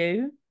work that I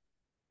do,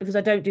 because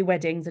I don't do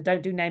weddings, I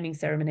don't do naming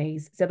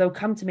ceremonies. So they'll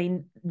come to me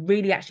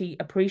really actually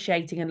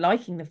appreciating and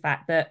liking the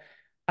fact that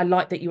I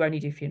like that you only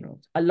do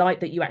funerals. I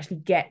like that you actually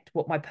get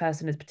what my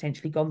person has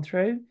potentially gone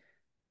through.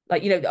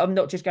 Like, you know, I'm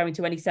not just going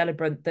to any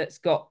celebrant that's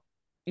got,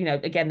 you know,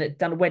 again, that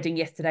done a wedding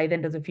yesterday,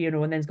 then does a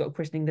funeral, and then's got a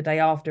christening the day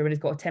after, and has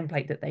got a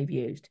template that they've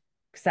used.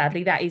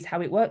 Sadly, that is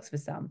how it works for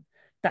some.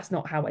 That's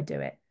not how I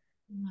do it.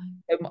 No.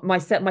 So my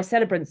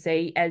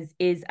celebrancy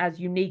is as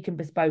unique and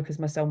bespoke as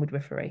my soul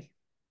midwifery.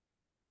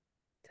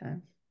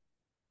 So,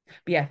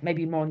 but yeah,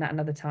 maybe more on that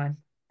another time.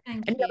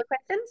 Thank Any you. other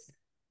questions?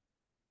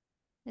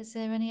 Is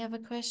there any other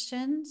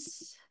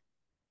questions?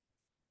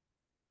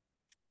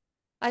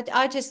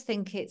 I just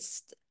think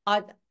it's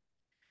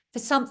for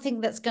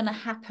something that's going to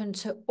happen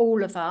to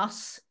all of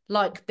us,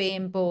 like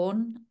being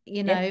born,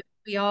 you know,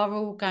 we are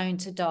all going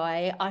to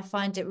die. I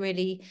find it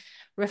really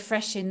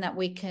refreshing that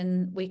we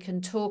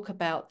can talk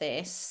about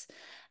this,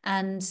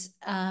 and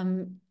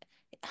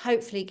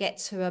hopefully get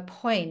to a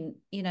point,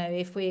 you know,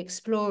 if we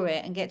explore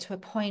it and get to a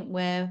point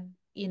where,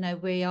 you know,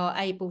 we are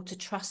able to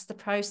trust the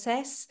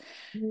process,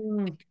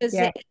 because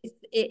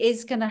it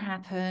is going to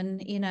happen,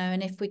 you know.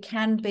 And if we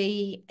can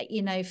be,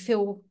 you know,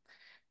 feel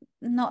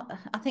not,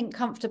 I think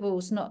comfortable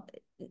is not,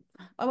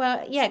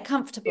 well, yeah,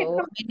 comfortable.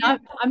 I mean,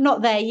 I'm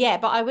not there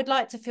yet, but I would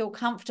like to feel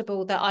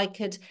comfortable that I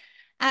could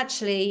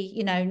actually,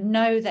 you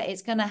know that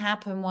it's going to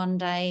happen one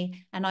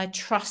day, and I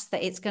trust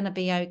that it's going to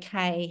be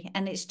okay.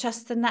 And it's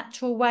just the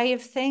natural way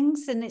of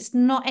things, and it's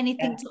not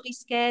anything to be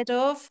scared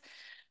of.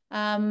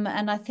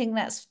 And I think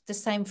that's the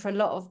same for a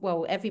lot of,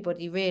 well,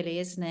 everybody really,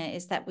 isn't it?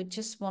 Is that we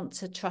just want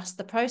to trust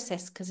the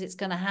process because it's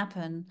going to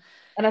happen.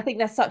 And I think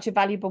that's such a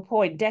valuable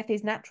point. Death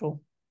is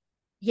natural.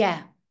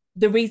 Yeah.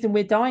 The reason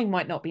we're dying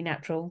might not be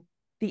natural.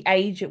 The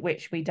age at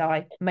which we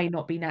die may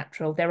not be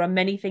natural. There are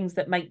many things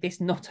that make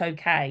this not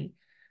okay,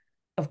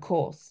 of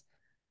course,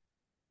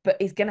 but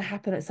it's going to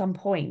happen at some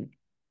point.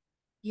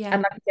 Yeah.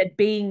 And like I said,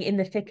 being in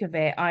the thick of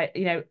it,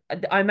 I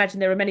imagine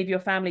there are many of your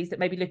families that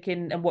may be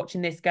looking and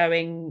watching this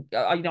going,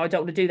 you know, I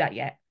don't want to do that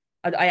yet.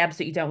 I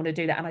absolutely don't want to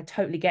do that. And I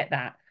totally get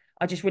that.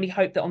 I just really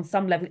hope that on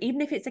some level,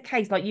 even if it's a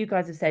case like you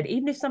guys have said,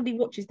 even if somebody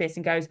watches this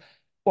and goes,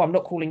 well, I'm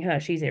not calling her,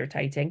 she's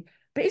irritating,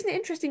 but isn't it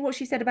interesting what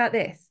she said about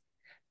this?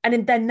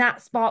 And then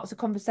that sparks a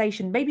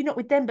conversation, maybe not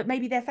with them, but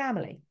maybe their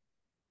family.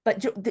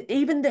 But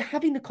even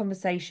having the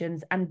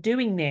conversations and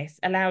doing this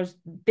allows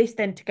this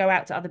then to go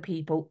out to other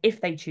people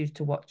if they choose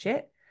to watch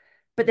it.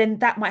 But then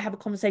that might have a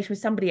conversation with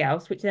somebody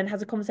else, which then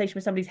has a conversation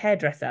with somebody's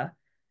hairdresser.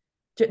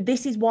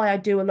 This is why I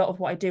do a lot of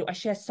what I do. I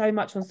share so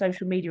much on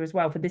social media as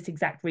well for this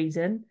exact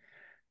reason.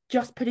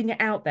 Just putting it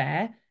out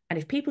there. And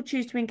if people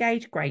choose to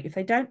engage, great. If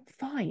they don't,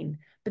 fine.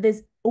 But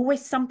there's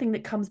always something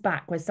that comes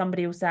back where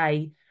somebody will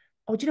say,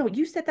 oh, do you know what?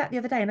 You said that the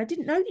other day, and I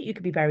didn't know that you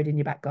could be buried in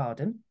your back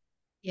garden.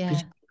 Yeah.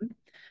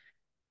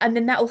 and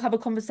then that'll have a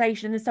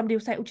conversation, and then somebody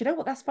will say, oh, do you know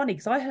what, that's funny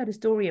because I heard a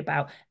story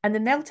about, and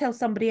then they'll tell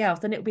somebody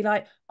else, and it'll be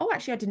like, oh,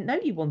 actually I didn't know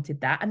you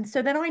wanted that. And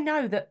so then I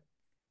know that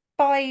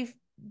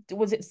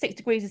 6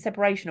 degrees of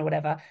separation or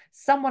whatever,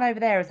 someone over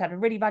there has had a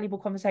really valuable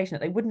conversation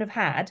that they wouldn't have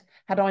had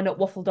I not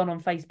waffled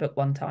on Facebook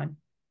one time.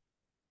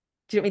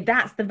 Do you know what I mean?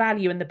 That's the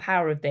value and the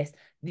power of this.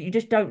 You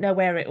just don't know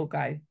where it will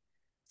go.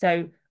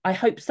 So I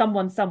hope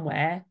someone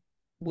somewhere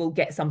will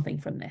get something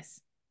from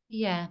this.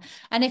 Yeah,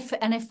 and if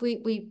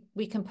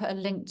we can put a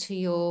link to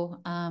your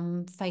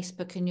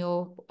Facebook and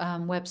your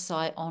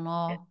website on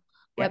our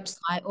Yeah.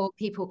 website, or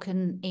people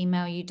can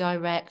email you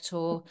direct,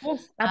 or Of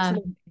course,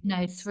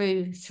 absolutely.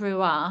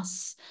 through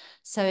us.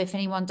 So if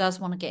anyone does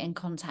want to get in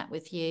contact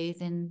with you,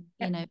 then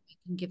Yeah. we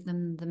can give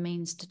them the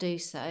means to do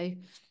so.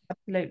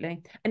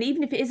 Absolutely. And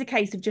even if it is a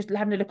case of just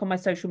having a look on my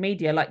social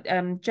media, like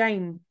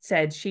Jane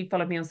said, she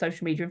followed me on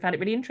social media and found it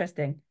really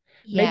interesting.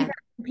 Maybe Yeah, that's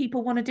what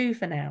people want to do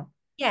for now.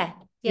 yeah,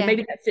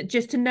 Maybe that's it,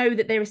 just to know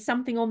that there is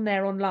something on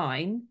there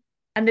online.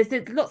 And there's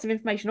lots of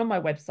information on my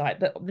website,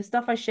 but the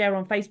stuff I share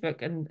on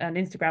Facebook and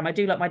Instagram, I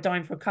do like my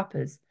dime for a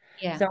cuppers.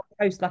 yeah. So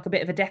I post like a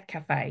bit of a death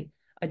cafe.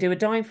 I do a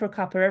dime for a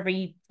cuppa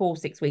every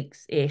 4-6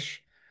 weeks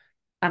ish.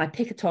 And I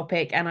pick a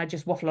topic and I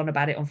just waffle on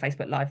about it on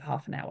Facebook Live for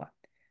half an hour.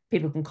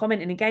 People can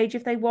comment and engage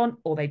if they want,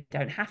 or they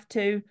don't have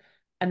to.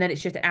 And then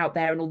it's just out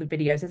there, and all the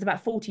videos. There's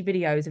about 40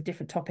 videos of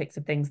different topics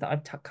of things that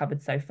I've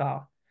covered so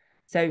far.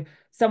 So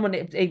someone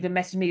even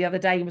messaged me the other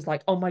day and was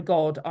like, "Oh my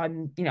God,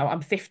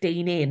 I'm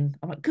 15 in."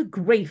 I'm like, "Good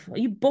grief, are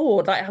you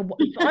bored? Like,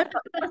 why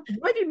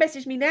have you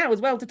messaged me now as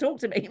well to talk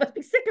to me? You must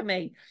be sick of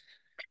me."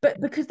 But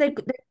because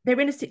they're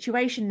in a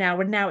situation now,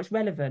 and now it's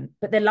relevant,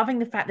 but they're loving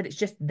the fact that it's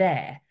just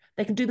there.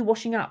 They can do the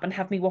washing up and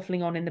have me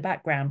waffling on in the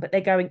background, but they're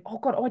going, oh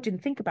God, I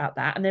didn't think about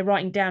that. And they're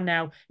writing down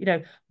now,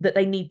 that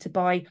they need to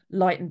buy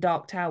light and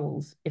dark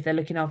towels if they're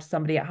looking after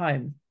somebody at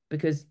home,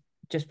 because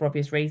just for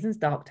obvious reasons,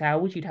 dark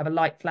towels, you'd have a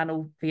light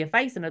flannel for your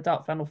face and a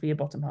dark flannel for your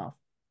bottom half.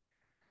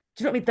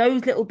 Do you know what I mean?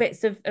 Those little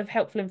bits of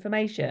helpful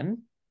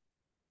information.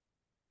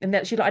 And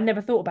that she's like, I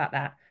never thought about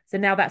that. So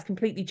now that's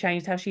completely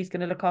changed how she's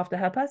going to look after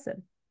her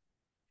person.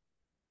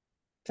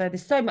 So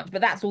there's so much,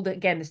 but that's all that,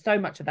 again, there's so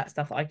much of that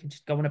stuff that I can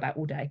just go on about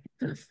all day.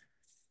 I'm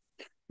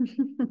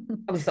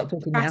gonna stop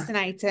talking now.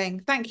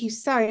 Fascinating. Thank you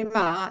so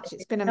much.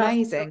 It's been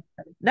amazing.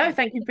 No,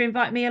 thank you for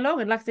inviting me along.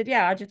 And like I said,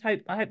 yeah,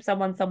 I hope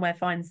someone somewhere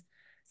finds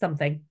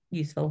something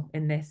useful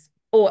in this.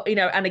 Or,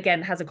 and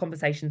again, has a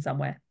conversation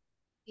somewhere.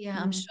 Yeah,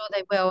 I'm sure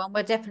they will, and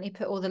we'll definitely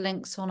put all the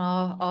links on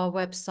our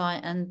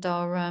website and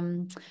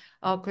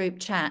our group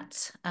chat.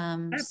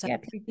 So Yeah,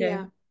 please do.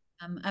 Yeah.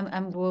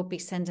 and we'll be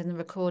sending the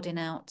recording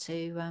out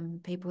to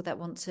people that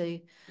want to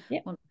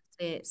Yep.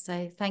 see it.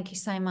 So thank you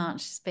so much.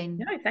 It's been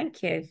No,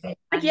 thank you. fun.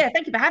 Yeah,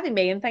 thank you for having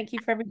me, and thank you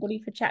for everybody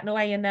for chatting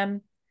away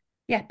and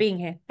being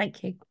here.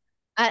 Thank you.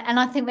 And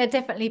I think there'll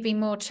definitely be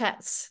more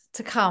chats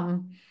to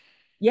come.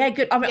 Yeah,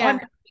 good. I mean, Yeah.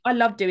 I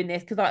love doing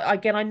this because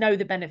I know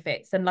the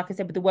benefits, and like I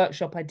said with the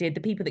workshop I did,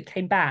 the people that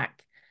came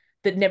back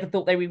that never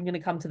thought they were even going to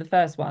come to the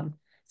first one.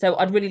 So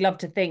I'd really love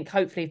to think,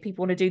 hopefully, if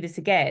people want to do this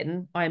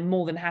again, I'm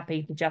more than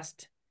happy to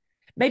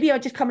maybe I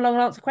just come along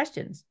and answer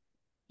questions.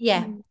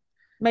 Yeah.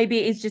 Maybe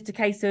it is just a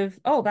case of,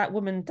 oh, that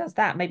woman does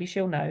that. Maybe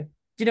she'll know.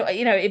 Do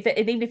you know?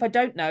 Even if I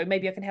don't know,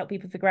 maybe I can help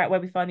people figure out where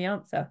we find the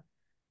answer.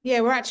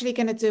 Yeah, we're actually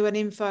going to do an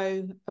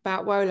info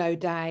about Wolo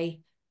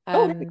Day.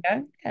 Oh, there we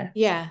go.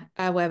 Yeah.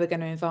 Where we're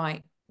going to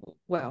invite,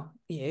 well,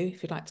 you,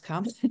 if you'd like to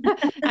come,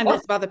 and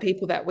lots of other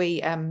people that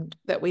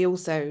we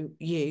also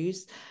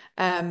use,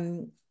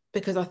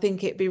 because I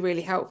think it'd be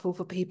really helpful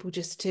for people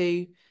just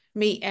to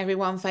meet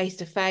everyone face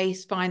to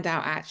face, find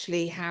out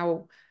actually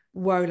how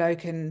Wolo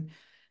can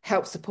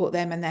help support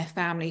them and their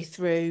family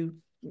through,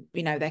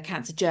 their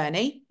cancer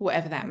journey,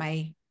 whatever that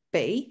may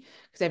be,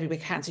 because every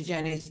cancer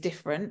journey is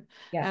different.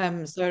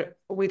 Yeah. So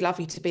we'd love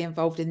you to be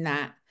involved in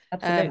that.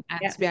 Absolutely.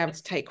 And to be able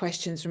to take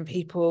questions from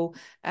people.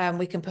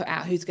 We can put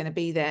out who's going to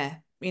be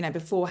there,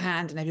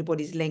 beforehand, and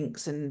everybody's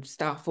links and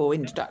stuff, or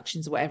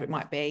introductions, or whatever it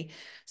might be,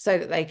 so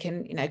that they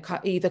can,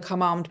 either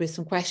come armed with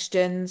some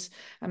questions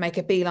and make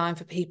a beeline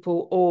for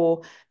people,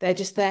 or they're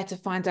just there to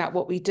find out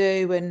what we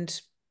do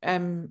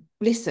and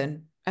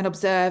listen and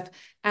observe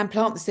and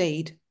plant the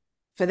seed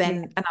for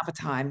then another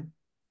time,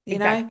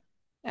 Exactly.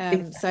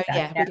 So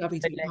yeah, we'd love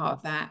you to be part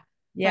of that.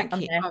 Yeah,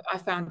 Thank you. I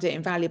found it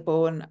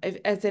invaluable. And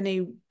has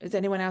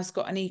anyone else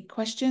got any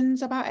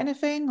questions about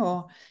anything?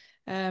 Or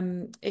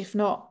if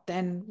not,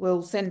 then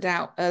we'll send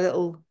out a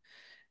little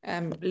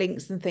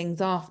links and things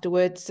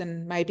afterwards,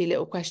 and maybe a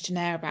little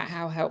questionnaire about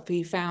how helpful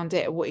you found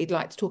it, or what you'd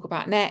like to talk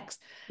about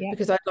next. Yeah.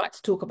 Because I'd like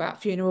to talk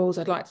about funerals.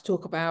 I'd like to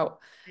talk about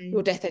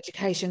your death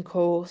education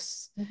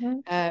course,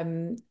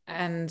 and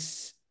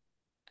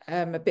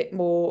a bit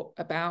more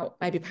about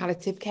maybe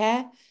palliative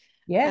care.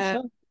 Yeah,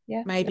 sure.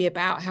 Yeah. Maybe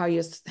about how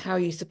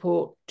you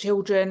support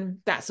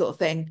children, that sort of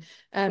thing.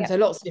 So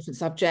lots of different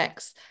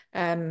subjects.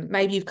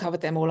 Maybe you've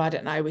covered them all, I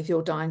don't know, with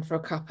your dying for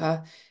a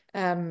cuppa.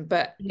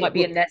 But it might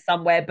be in there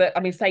somewhere. But I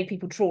mean, say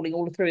people trawling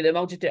all through them,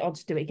 I'll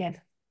just do it again.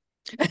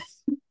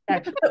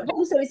 But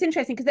also, it's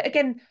interesting because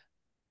again,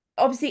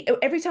 obviously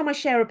every time I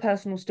share a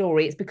personal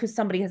story, it's because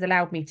somebody has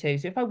allowed me to.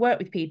 So if I work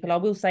with people, I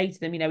will say to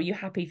them, are you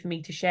happy for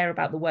me to share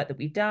about the work that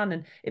we've done?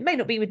 And it may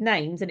not be with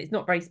names and it's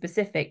not very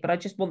specific, but I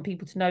just want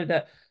people to know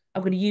that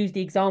I'm going to use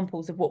the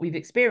examples of what we've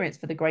experienced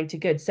for the greater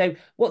good. So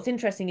what's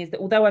interesting is that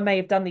although I may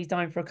have done these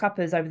Dying for a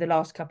Cuppas over the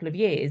last couple of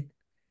years,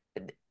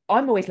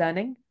 I'm always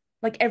learning.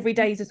 Like every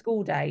day is a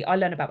school day. I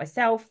learn about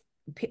myself.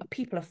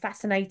 People are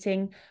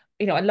fascinating.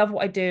 I love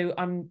what I do.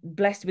 I'm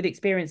blessed with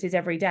experiences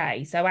every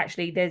day. So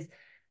actually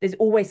there's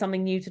always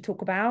something new to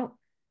talk about,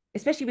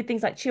 especially with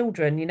things like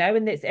children,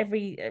 and it's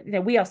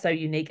we are so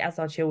unique as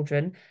our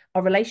children.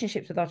 Our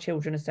relationships with our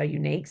children are so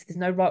unique. So there's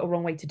no right or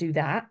wrong way to do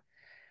that.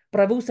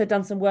 But I've also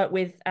done some work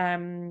with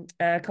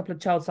a couple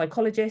of child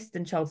psychologists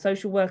and child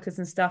social workers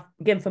and stuff,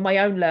 again, for my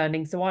own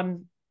learning. So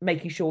I'm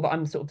making sure that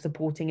I'm sort of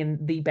supporting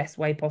in the best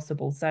way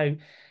possible. So,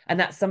 and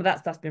that's some of that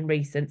stuff's been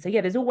recent. So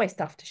yeah, there's always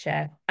stuff to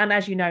share. And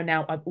as you know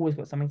now, I've always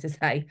got something to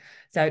say.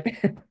 So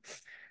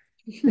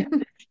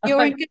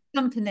You're in good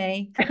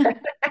company.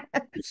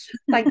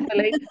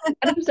 thankfully.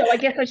 And also, I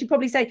guess I should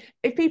probably say,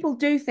 if people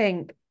do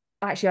think,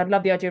 actually, I'd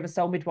love the idea of a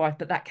soul midwife,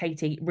 but that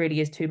Katie really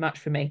is too much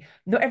for me.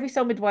 Not every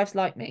soul midwife's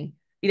like me.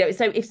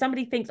 So if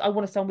somebody thinks I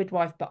want a soul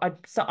midwife, but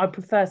I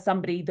prefer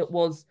somebody that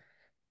was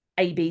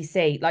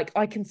ABC, like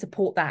I can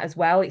support that as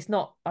well.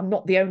 I'm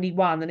not the only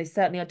one, and it's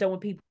certainly I don't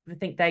want people to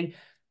think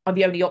I'm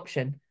the only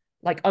option.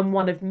 Like I'm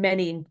one of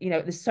many,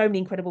 there's so many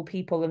incredible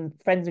people and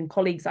friends and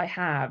colleagues I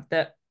have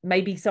that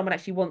maybe someone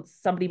actually wants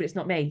somebody, but it's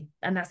not me.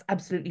 And that's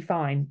absolutely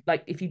fine.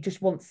 Like if you just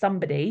want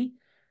somebody,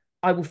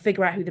 I will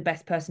figure out who the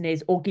best person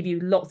is or give you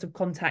lots of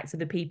contacts of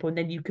the people, and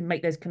then you can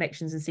make those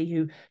connections and see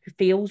who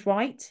feels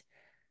right.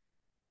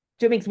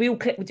 Do you know what I mean? Because we all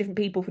click with different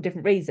people for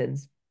different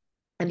reasons.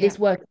 And this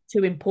work is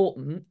too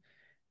important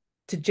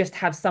to just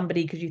have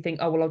somebody because you think,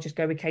 oh, well, I'll just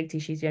go with Katie.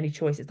 She's the only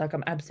choice. It's like,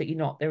 I'm absolutely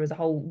not. There is a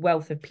whole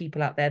wealth of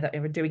people out there that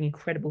are doing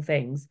incredible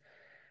things.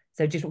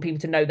 So just want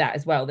people to know that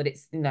as well, that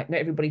it's, not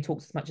everybody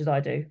talks as much as I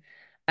do.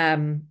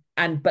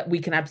 But we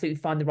can absolutely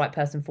find the right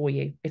person for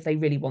you if they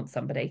really want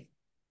somebody.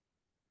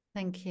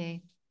 Thank you.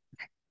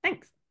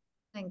 Thanks.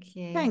 Thank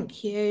you.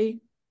 Thank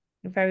you.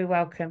 You're very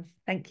welcome.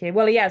 Thank you.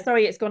 Well, yeah,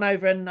 sorry it's gone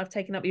over and I've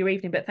taken up your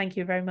evening, but thank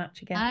you very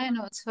much again.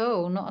 No, not at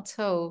all. Not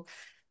at all.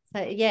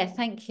 So yeah,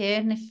 thank you.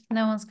 And if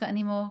no one's got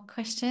any more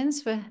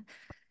questions, we're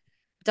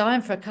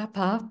dying for a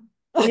cuppa.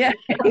 Yeah,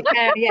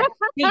 yeah.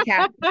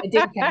 Decaf.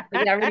 Decaf.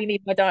 But yeah, I really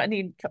need my diet. I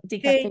need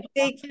decaf.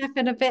 Decaf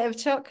and a bit of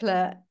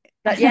chocolate.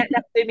 But yeah,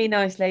 that would do me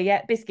nicely.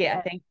 Yeah, biscuit,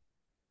 I think.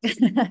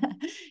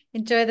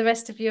 Enjoy the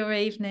rest of your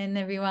evening,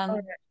 everyone.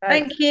 Right.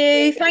 Thank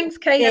you. Thanks,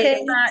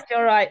 Katie.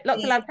 All right.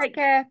 Lots of love. Take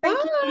care. Thank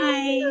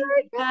you.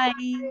 Bye.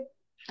 Bye.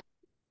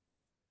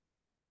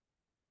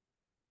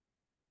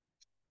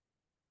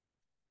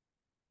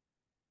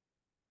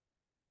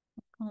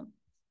 Bye.